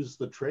use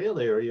the trail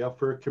area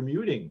for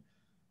commuting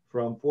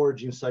from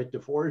foraging site to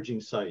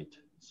foraging site.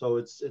 So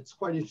it's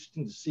quite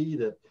interesting to see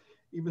that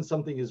even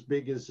something as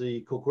big as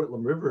the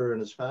Coquitlam River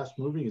and as fast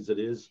moving as it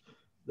is,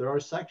 there are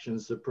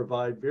sections that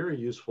provide very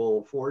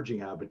useful foraging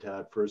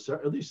habitat for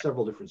at least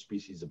several different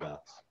species of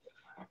bats.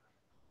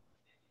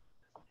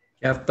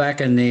 Jeff,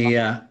 back in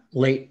the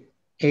late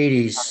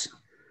 80s,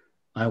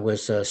 I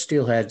was a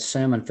steelhead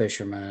salmon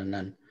fisherman,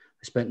 and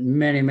I spent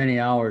many, many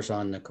hours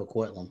on the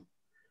Coquitlam.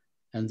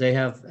 And they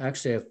have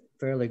actually a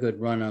fairly good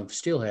run of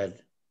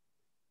steelhead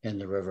in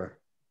the river.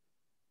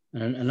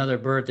 And another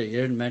bird that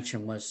you didn't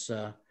mention was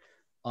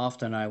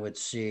often I would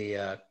see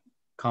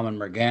common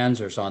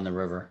mergansers on the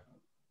river.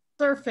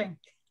 Surfing.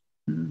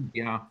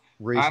 Yeah.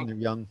 Raising their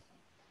young.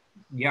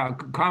 Yeah,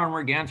 common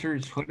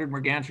mergansers, hooded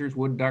mergansers,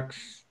 wood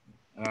ducks.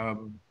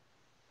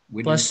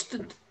 Plus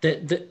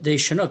the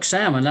Chinook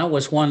salmon, that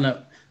was one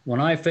that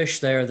when I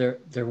fished there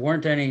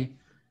weren't any,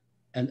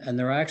 and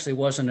there actually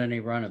wasn't any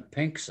run of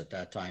pinks at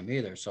that time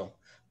either. So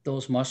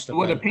those must have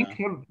been. The pinks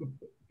have,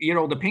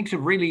 the pinks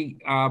have really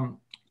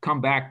come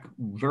back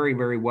very,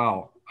 very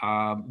well.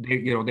 Most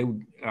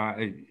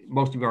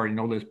of you already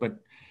know this, but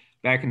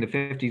back in the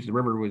 50s, the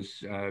river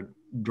was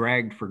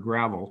dragged for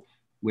gravel,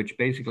 which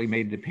basically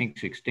made the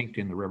pinks extinct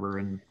in the river,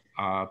 and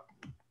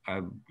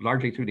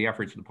largely through the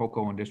efforts of the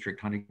Poco and District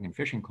Hunting and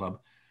Fishing Club.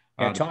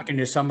 Yeah, talking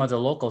to some of the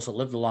locals that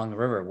lived along the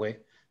river way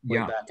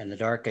back in the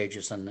dark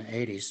ages in the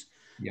 80s,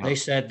 they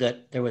said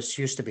that there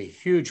used to be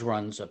huge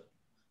runs of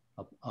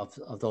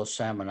those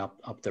salmon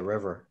up the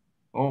river.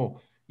 Oh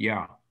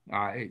yeah,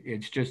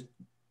 it's just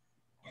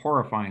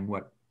horrifying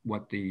what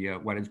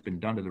has been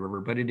done to the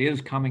river, but it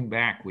is coming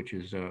back, which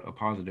is a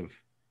positive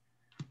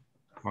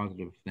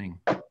thing.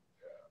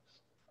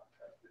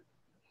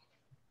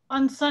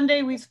 On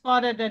Sunday, we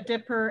spotted a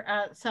dipper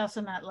at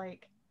Sassamat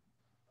Lake.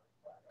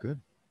 Good.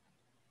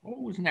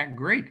 Oh, isn't that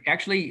great?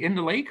 Actually, in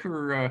the lake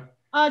or?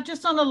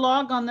 Just on a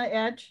log on the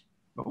edge.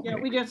 Okay.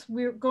 Yeah,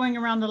 we were going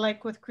around the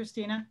lake with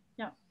Christina.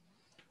 Yeah.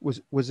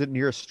 Was it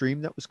near a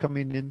stream that was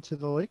coming into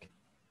the lake?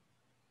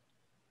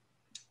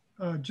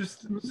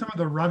 Just some of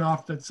the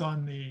runoff that's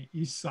on the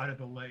east side of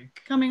the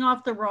lake. Coming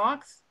off the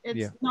rocks.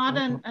 It's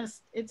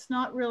it's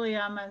not really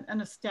an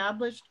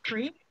established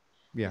creek.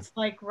 Yeah. It's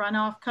like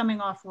runoff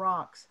coming off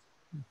rocks.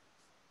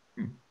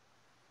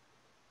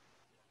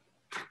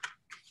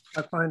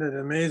 I find it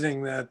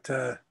amazing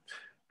that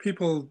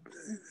people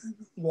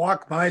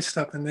walk by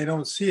stuff and they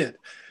don't see it.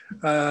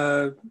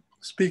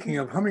 Speaking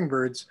of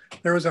hummingbirds,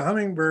 there was a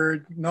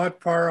hummingbird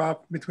not far off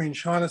between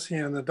Shaughnessy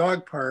and the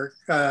dog park,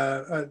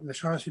 the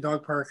Shaughnessy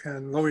Dog Park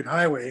and Lloyd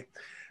Highway,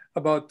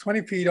 about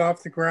 20 feet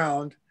off the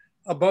ground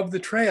above the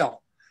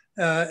trail,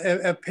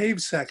 a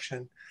paved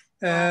section.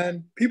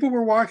 And people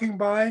were walking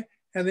by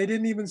and they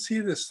didn't even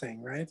see this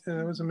thing, right? And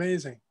it was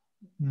amazing.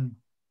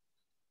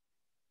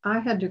 I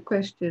had a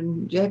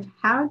question, Jeff.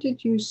 How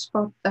did you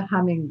spot the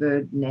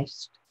hummingbird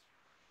nest?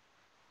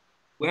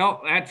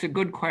 Well, that's a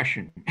good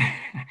question.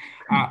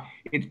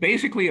 It's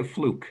basically a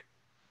fluke.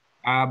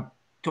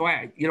 So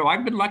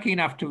I've been lucky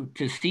enough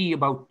to see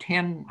about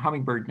 10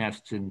 hummingbird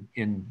nests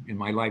in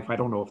my life. I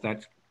don't know if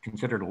that's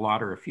considered a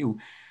lot or a few,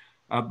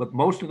 but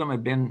most of them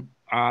have been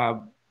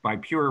by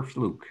pure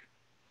fluke.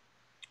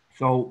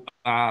 So,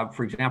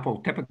 for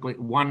example, typically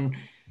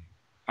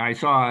I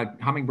saw a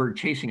hummingbird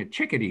chasing a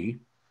chickadee,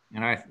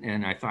 and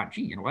I thought,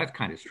 gee, that's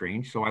kind of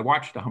strange. So I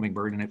watched the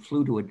hummingbird, and it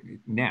flew to a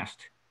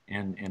nest,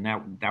 and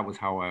that was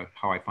how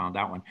I found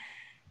that one.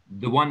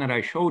 The one that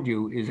I showed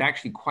you is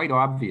actually quite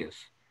obvious,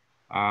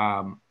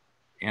 and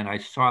I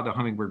saw the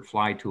hummingbird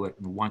fly to it,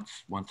 and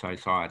once I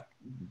saw it,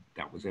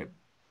 that was it.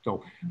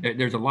 So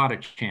there's a lot of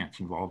chance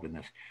involved in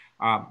this.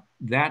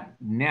 That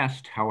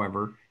nest,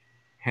 however,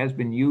 has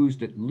been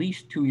used at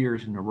least 2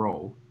 years in a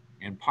row,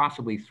 and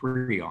possibly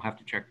 3. I'll have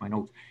to check my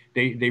notes.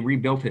 They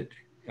rebuilt it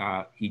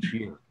each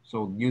year.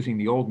 So using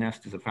the old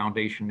nest as a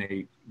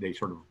foundation, they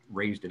sort of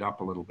raised it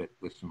up a little bit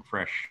with some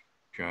fresh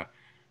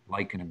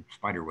lichen and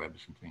spider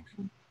webs and things.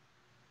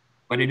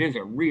 But it is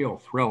a real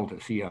thrill to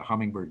see a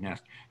hummingbird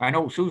nest. I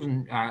know,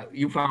 Susan,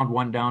 you found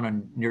one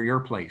down near your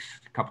place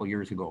a couple of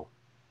years ago.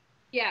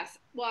 Yes,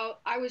 well,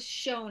 I was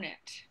shown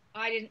it.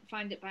 I didn't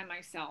find it by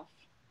myself.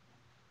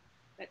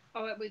 But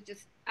it was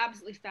just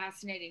absolutely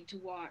fascinating to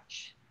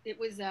watch. It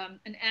was an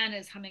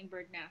Anna's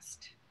hummingbird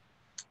nest.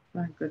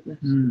 My goodness.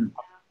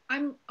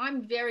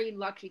 I'm very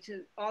lucky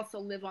to also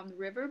live on the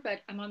river,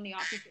 but I'm on the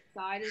opposite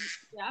side of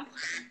Jeff.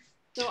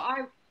 So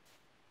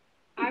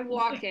I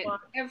walk it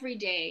every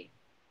day,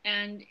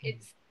 and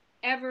it's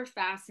ever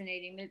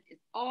fascinating.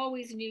 It's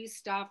always new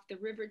stuff. The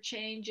river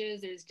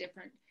changes. There's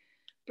different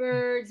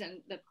birds,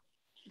 and the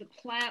the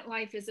plant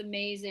life is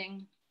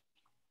amazing,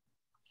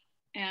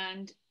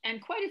 and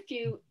quite a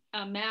few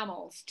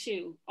mammals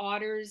too.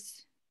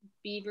 Otters,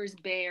 beavers,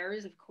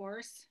 bears, of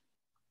course.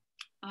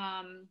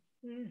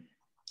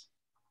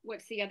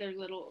 What's the other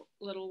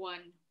little one?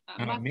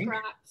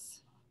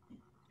 Muskrats.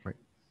 Right.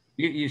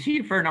 You see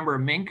a fair number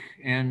of mink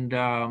and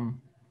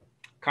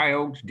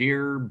coyotes,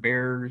 deer,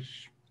 bears.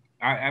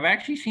 I've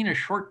actually seen a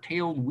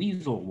short-tailed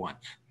weasel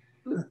once,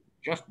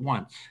 just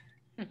once.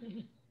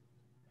 And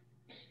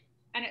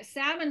at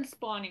salmon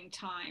spawning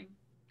time,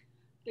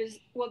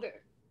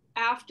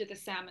 after the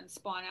salmon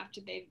spawn,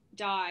 after they've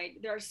died,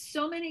 there are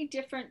so many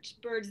different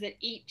birds that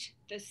eat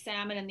the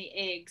salmon and the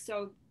eggs.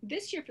 So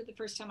this year, for the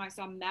first time, I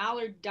saw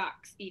mallard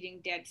ducks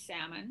eating dead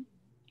salmon.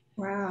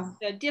 Wow.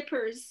 The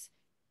dippers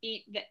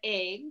eat the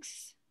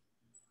eggs.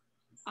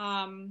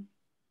 I've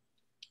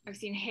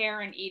seen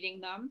heron eating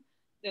them.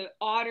 The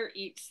otter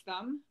eats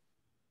them.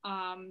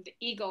 The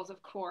eagles,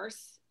 of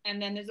course.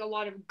 And then there's a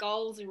lot of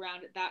gulls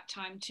around at that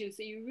time too.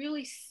 So you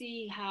really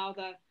see how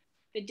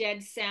the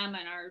dead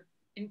salmon are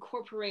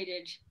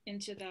incorporated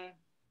into the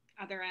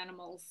other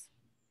animals.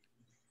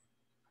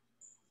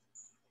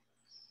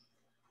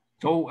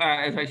 So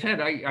as I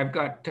said, I've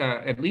got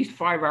at least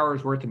 5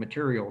 hours worth of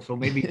material. So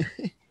maybe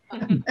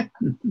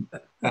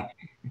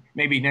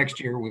maybe next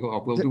year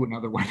we'll do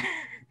another one.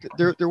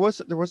 there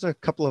was a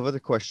couple of other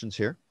questions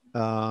here.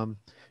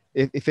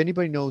 If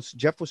anybody knows,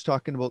 Jeff was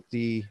talking about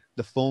the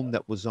foam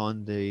that was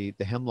on the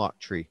hemlock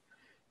tree.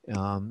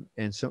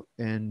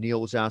 And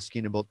Neil was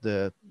asking about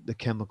the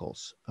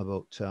chemicals,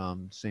 about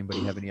does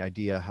anybody have any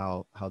idea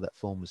how that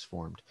foam is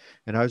formed?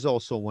 And I was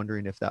also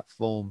wondering if that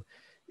foam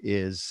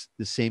is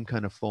the same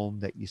kind of foam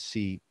that you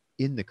see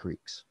in the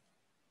creeks.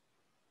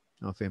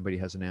 I don't know if anybody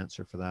has an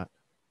answer for that.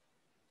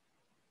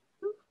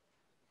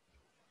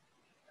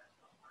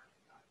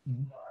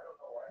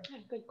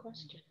 Good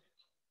question.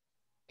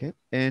 Okay,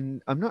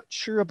 and I'm not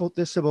sure about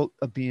this about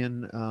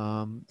being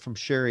from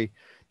Sherry.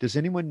 Does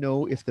anyone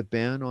know if the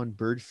ban on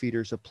bird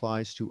feeders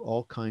applies to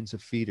all kinds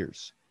of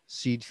feeders,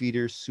 seed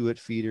feeders, suet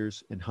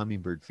feeders, and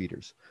hummingbird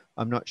feeders?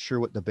 I'm not sure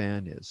what the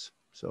ban is.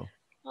 So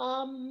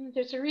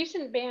there's a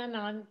recent ban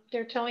on,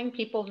 they're telling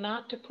people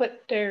not to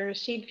put their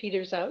seed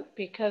feeders out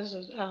because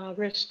of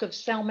risk of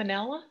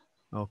salmonella.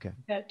 Okay.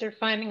 That they're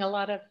finding a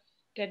lot of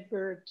dead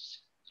birds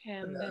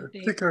and that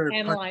they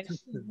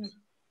analyze.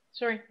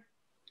 Sorry,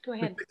 go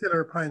ahead.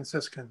 Particular pine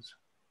siskins.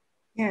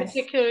 Yes.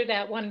 Particularly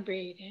that one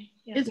breed.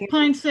 Yeah. It's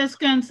pine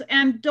siskins,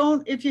 and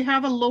if you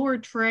have a lower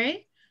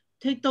tray,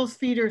 take those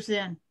feeders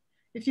in.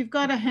 If you've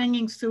got a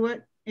hanging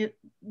suet,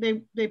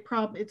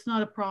 it's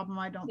not a problem,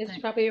 I don't think. It's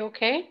probably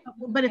okay.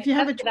 But if you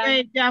have a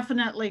tray,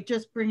 definitely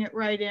just bring it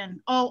right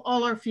in.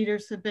 All our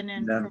feeders have been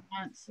in for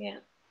months. Yeah.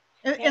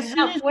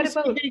 What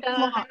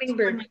about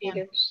hummingbird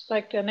feeders,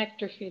 like the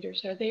nectar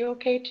feeders? Are they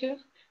okay too?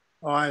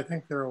 Oh, I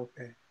think they're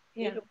okay.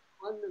 Yeah. They don't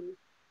want them,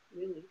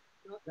 really,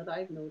 not that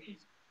I've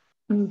noticed.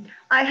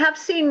 I have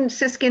seen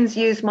siskins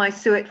use my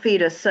suet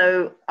feeder,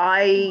 so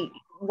I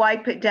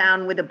wipe it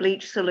down with a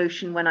bleach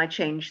solution when I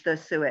change the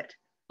suet.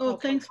 Oh,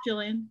 okay. Thanks,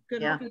 Jillian.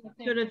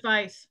 Good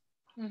advice.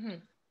 Mm-hmm.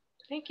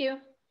 Thank you.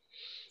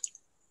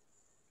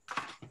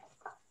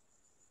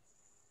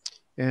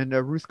 And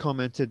Ruth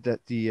commented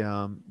that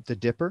the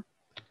dipper,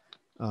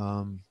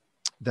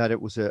 that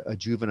it was a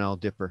juvenile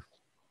dipper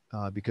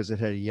because it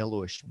had a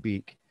yellowish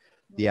beak.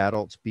 The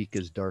adult's beak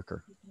is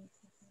darker.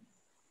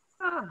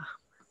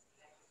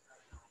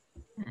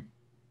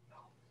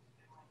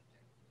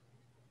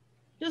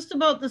 Just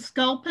about the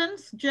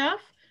sculpins, Jeff.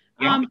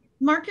 Yeah.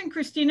 Mark and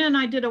Christina and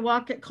I did a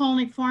walk at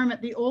Colony Farm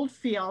at the old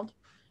field,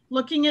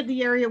 looking at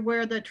the area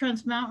where the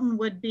Trans Mountain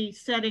would be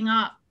setting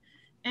up.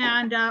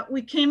 And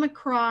we came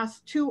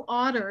across 2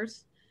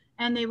 otters,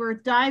 and they were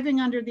diving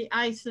under the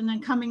ice and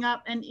then coming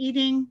up and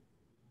eating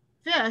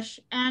fish.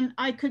 And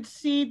I could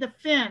see the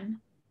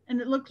fin,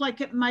 and it looked like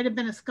it might have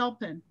been a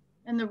sculpin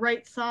and the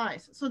right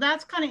size. So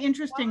that's kind of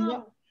interesting.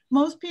 Wow.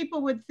 Most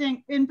people would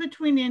think in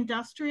between the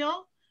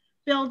industrial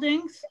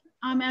buildings,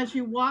 as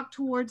you walk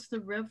towards the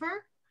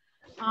river,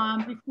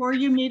 before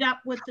you meet up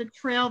with the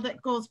trail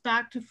that goes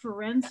back to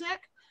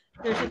Forensic,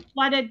 there's a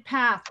flooded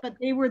path, but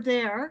they were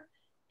there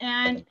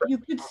and you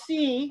could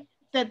see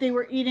that they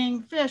were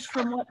eating fish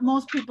from what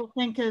most people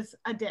think is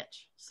a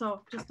ditch.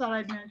 So just thought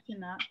I'd mention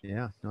that.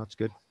 Yeah, no, that's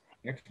good.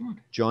 Excellent.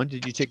 John,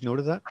 did you take note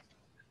of that?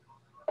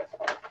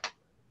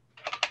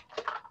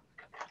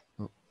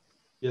 Oh.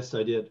 Yes,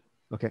 I did.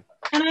 Okay.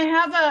 And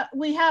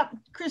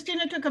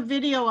Christina took a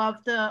video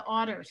of the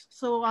otters,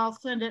 so I'll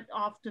send it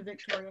off to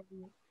Victoria.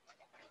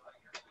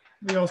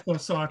 We also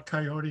saw a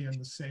coyote in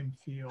the same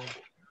field.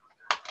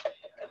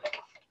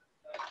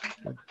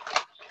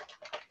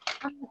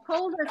 On the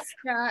coldest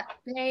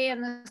day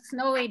and the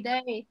snowy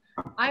day,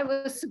 I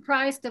was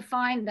surprised to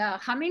find a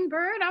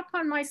hummingbird up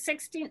on my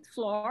 16th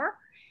floor.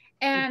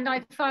 And I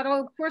thought,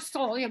 oh, poor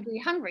soul, he'll be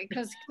hungry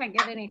because he can't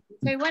get anything.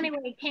 So anyway,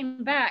 he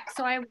came back.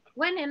 So I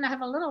went in, I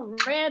have a little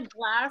red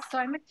glass. So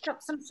I mixed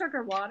up some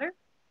sugar water,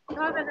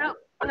 got it out,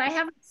 but I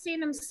haven't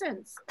seen him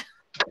since.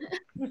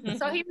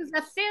 So he was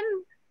a thin,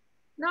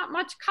 not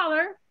much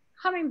color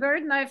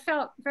hummingbird, and I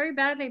felt very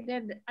badly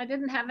that I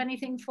didn't have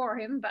anything for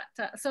him,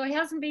 but so he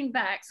hasn't been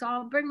back. So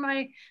I'll bring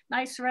my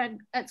nice red.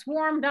 It's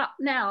warmed up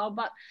now,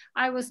 but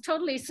I was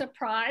totally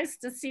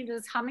surprised to see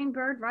this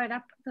hummingbird right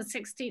up the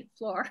 16th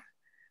floor.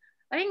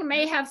 I think it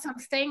may have some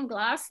stained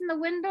glass in the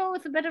window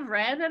with a bit of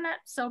red in it,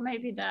 so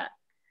maybe that.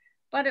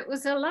 But it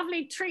was a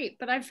lovely treat,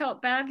 but I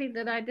felt badly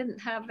that I didn't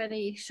have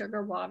any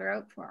sugar water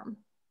out for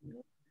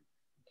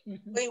him.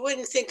 We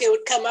wouldn't think it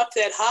would come up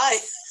that high.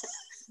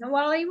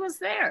 Well, he was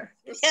there.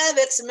 Yeah,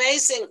 that's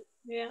amazing.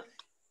 Yeah.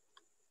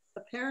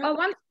 Apparently. Well,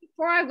 once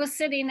before I was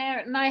sitting there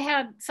and I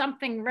had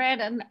something red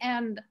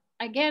and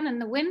again in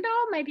the window,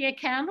 maybe a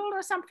candle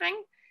or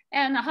something,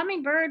 and a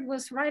hummingbird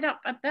was right up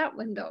at that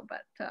window.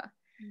 But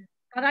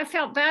I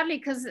felt badly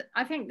because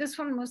I think this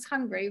one was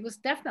hungry. He was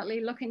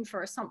definitely looking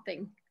for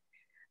something.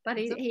 But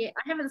I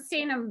haven't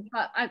seen him,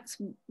 but it's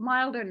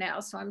milder now,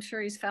 so I'm sure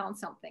he's found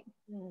something.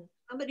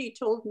 Somebody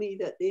told me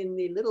that in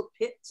the little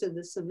pits in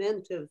the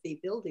cement of the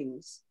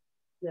buildings,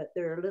 that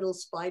there are little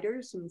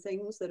spiders and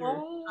things that are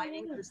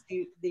hiding because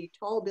the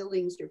tall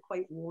buildings are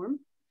quite warm.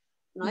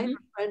 And I have a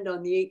friend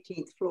on the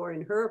 18th floor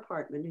in her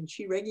apartment, and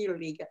she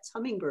regularly gets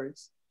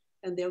hummingbirds,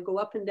 and they'll go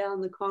up and down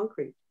the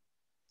concrete.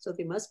 So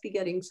they must be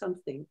getting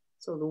something.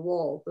 So the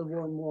wall, the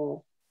warm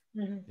wall,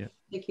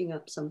 picking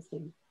up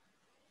something.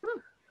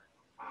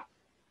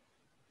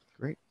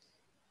 Great.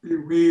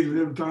 We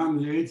lived on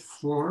the 8th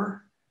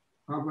floor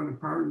of an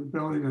apartment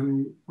building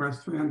in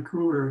West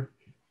Vancouver,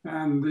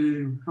 and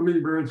the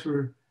hummingbirds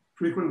were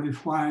frequently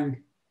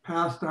flying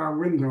past our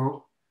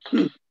window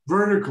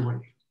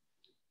vertically,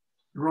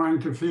 going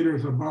to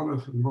feeders above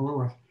us and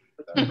below us.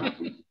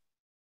 And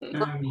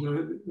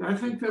I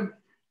think that,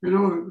 you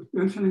know,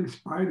 mentioning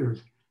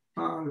spiders,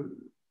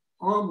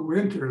 all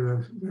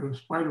winter, the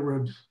spider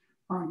webs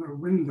on the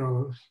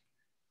windows,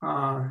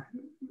 the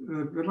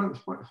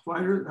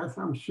spider,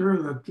 I'm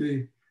sure that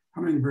the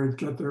hummingbirds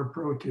get their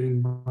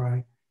protein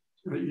by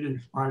eating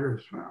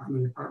spiders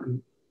on the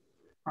apartment,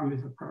 on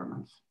these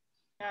apartments.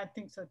 Yeah, I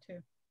think so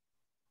too.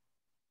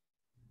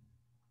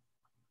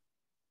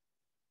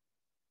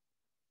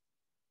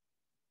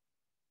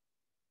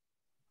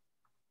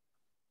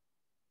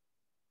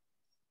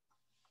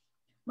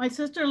 My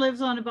sister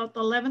lives on about the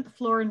 11th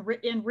floor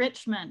in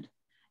Richmond.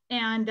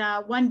 And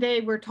one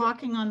day we're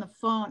talking on the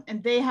phone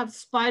and they have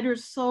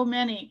spiders, so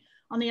many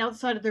on the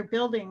outside of their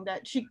building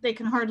that they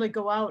can hardly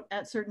go out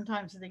at certain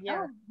times of the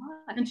year.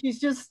 Oh, and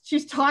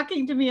she's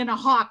talking to me and a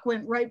hawk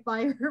went right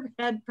by her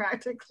head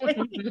practically.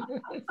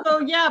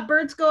 So yeah,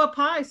 birds go up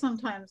high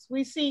sometimes.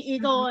 We see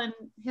eagle and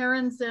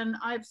herons, and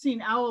I've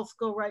seen owls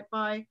go right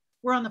by.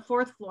 We're on the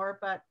 4th floor,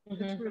 but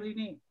it's really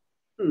neat.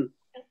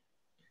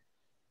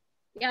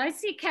 Yeah, I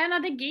see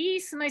Canada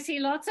geese and I see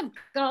lots of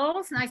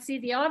gulls and I see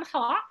the odd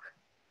hawk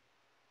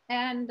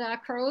and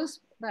crows,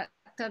 but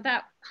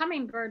that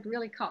hummingbird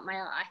really caught my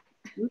eye.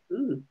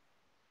 You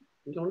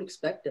don't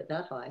expect it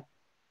that high.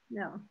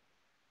 No.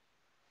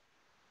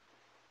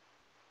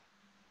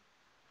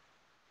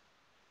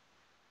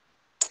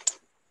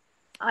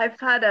 I've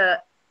had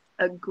a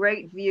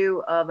great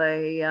view of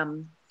a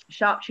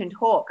sharp-chinned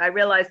hawk. I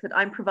realized that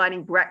I'm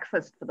providing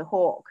breakfast for the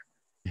hawk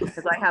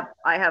because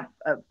I have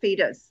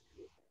feeders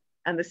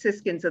and the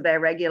siskins are there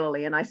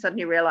regularly. And I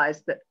suddenly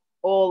realized that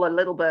all the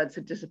little birds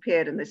had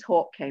disappeared and this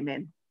hawk came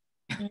in.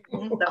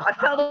 So I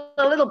felt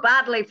a little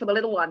badly for the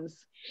little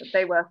ones, that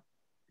they were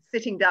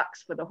sitting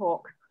ducks for the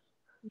hawk.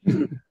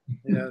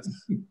 Yes.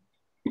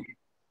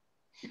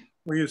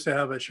 We used to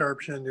have a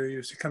sharp-shinned who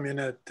used to come in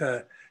at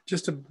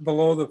just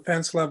below the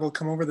fence level,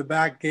 come over the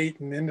back gate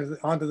and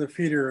onto the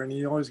feeder, and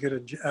you always get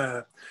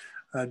a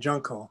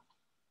junco.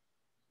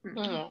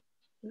 Oh.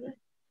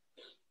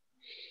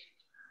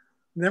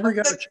 Never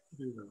got a chance to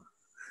do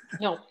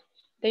that. No,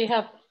 they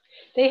have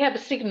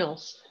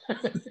signals.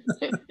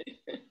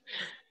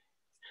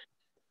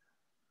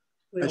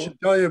 I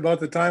should tell you about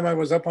the time I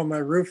was up on my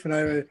roof and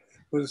I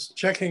was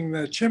checking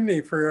the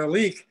chimney for a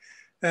leak,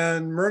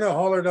 and Myrna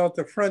hollered out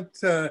the front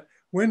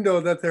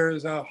window that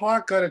there's a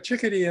hawk got a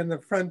chickadee in the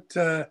front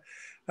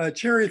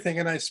cherry thing,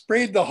 and I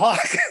sprayed the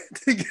hawk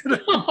to get him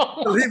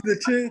to leave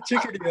the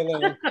chickadee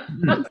alone.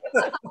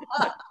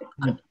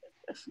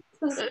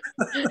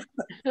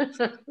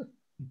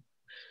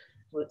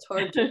 Well, it's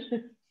hard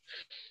to.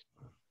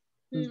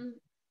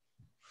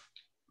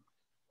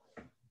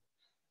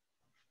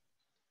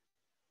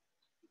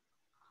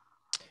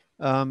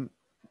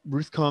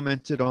 Ruth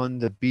commented on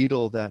the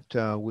beetle that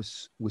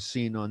was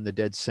seen on the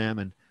dead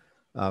salmon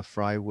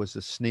fry was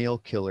a snail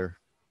killer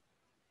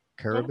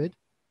carabid,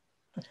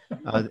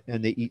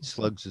 and they eat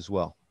slugs as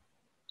well.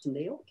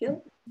 Snail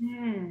kill?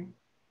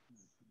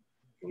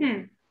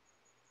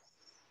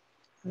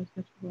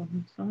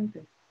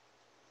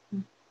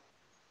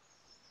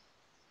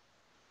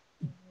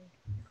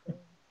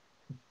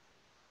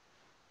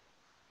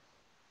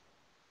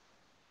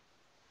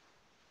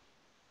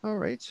 All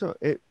right, so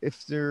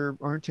if there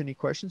aren't any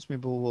questions,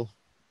 maybe we'll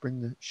bring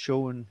the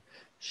show and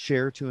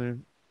share to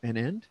an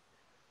end.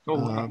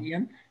 So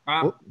Ian,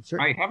 I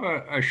have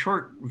a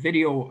short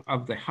video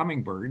of the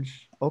hummingbirds.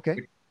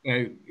 Okay.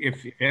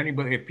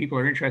 if people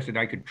are interested,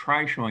 I could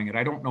try showing it.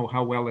 I don't know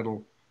how well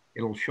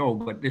it'll show,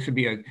 but this would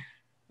be a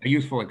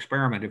useful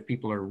experiment if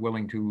people are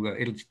willing to.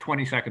 It's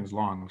 20 seconds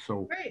long,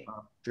 so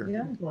sure.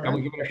 Yeah. I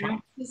will give it a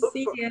shot. To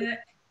see it.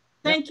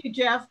 Thank you,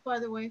 Jeff, by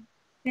the way.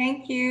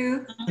 Thank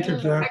you. Thank you,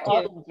 Jeff.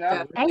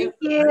 Thank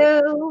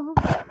you.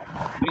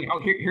 Anyhow,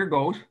 here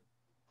goes.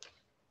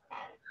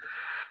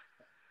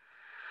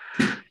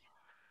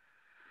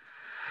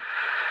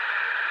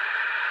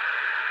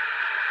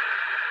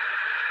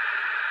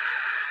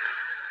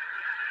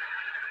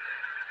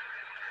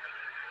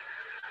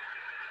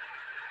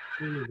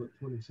 Only about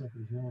 20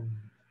 seconds long.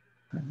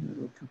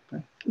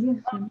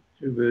 Yes.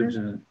 Two birds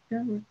and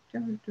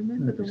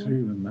Remember the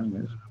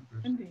one.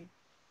 Indeed.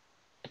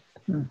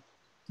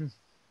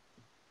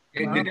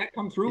 Did that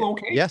come through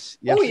okay? Yes.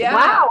 Yes. Oh yeah.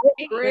 Wow.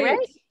 Great.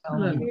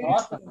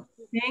 awesome.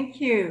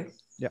 Thank you.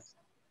 Yeah.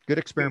 Good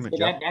experiment, So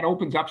Jeff. that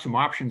opens up some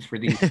options for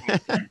these.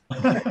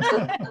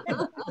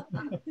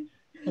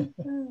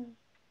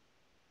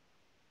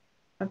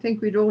 I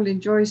think we'd all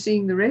enjoy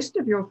seeing the rest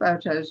of your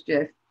photos,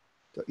 Jeff.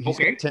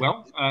 Okay,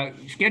 well,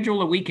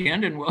 schedule a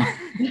weekend and we'll.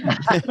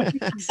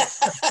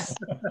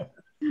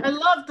 I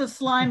love the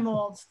slime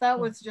molds. That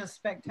was just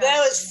spectacular. That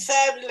was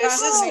fabulous.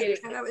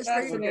 That was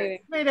fascinating.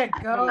 Way to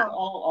go.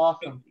 All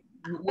awesome.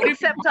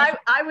 Except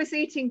I was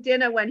eating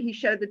dinner when he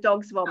showed the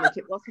dog's vomit.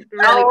 It wasn't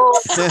really.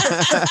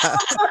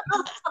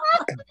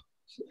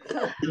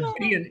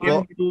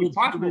 Well,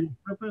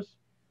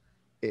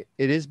 it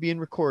is being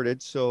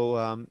recorded,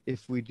 so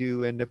if we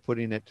do end up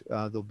putting it,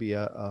 there'll be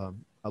a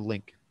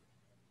link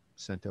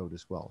sent out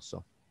as well.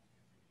 So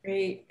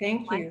Great.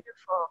 Thank you. Wonderful.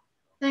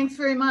 Thanks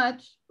very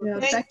much. Yeah,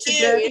 Thank you.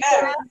 Jeff.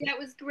 Yeah. That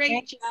was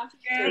great, Jeff.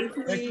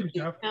 Thank you,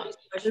 Jeff.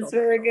 That's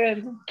very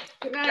good.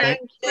 Good night.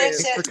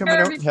 thanks for coming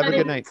out. Have a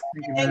good night.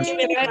 Thank you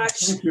very much.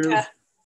 Thank you.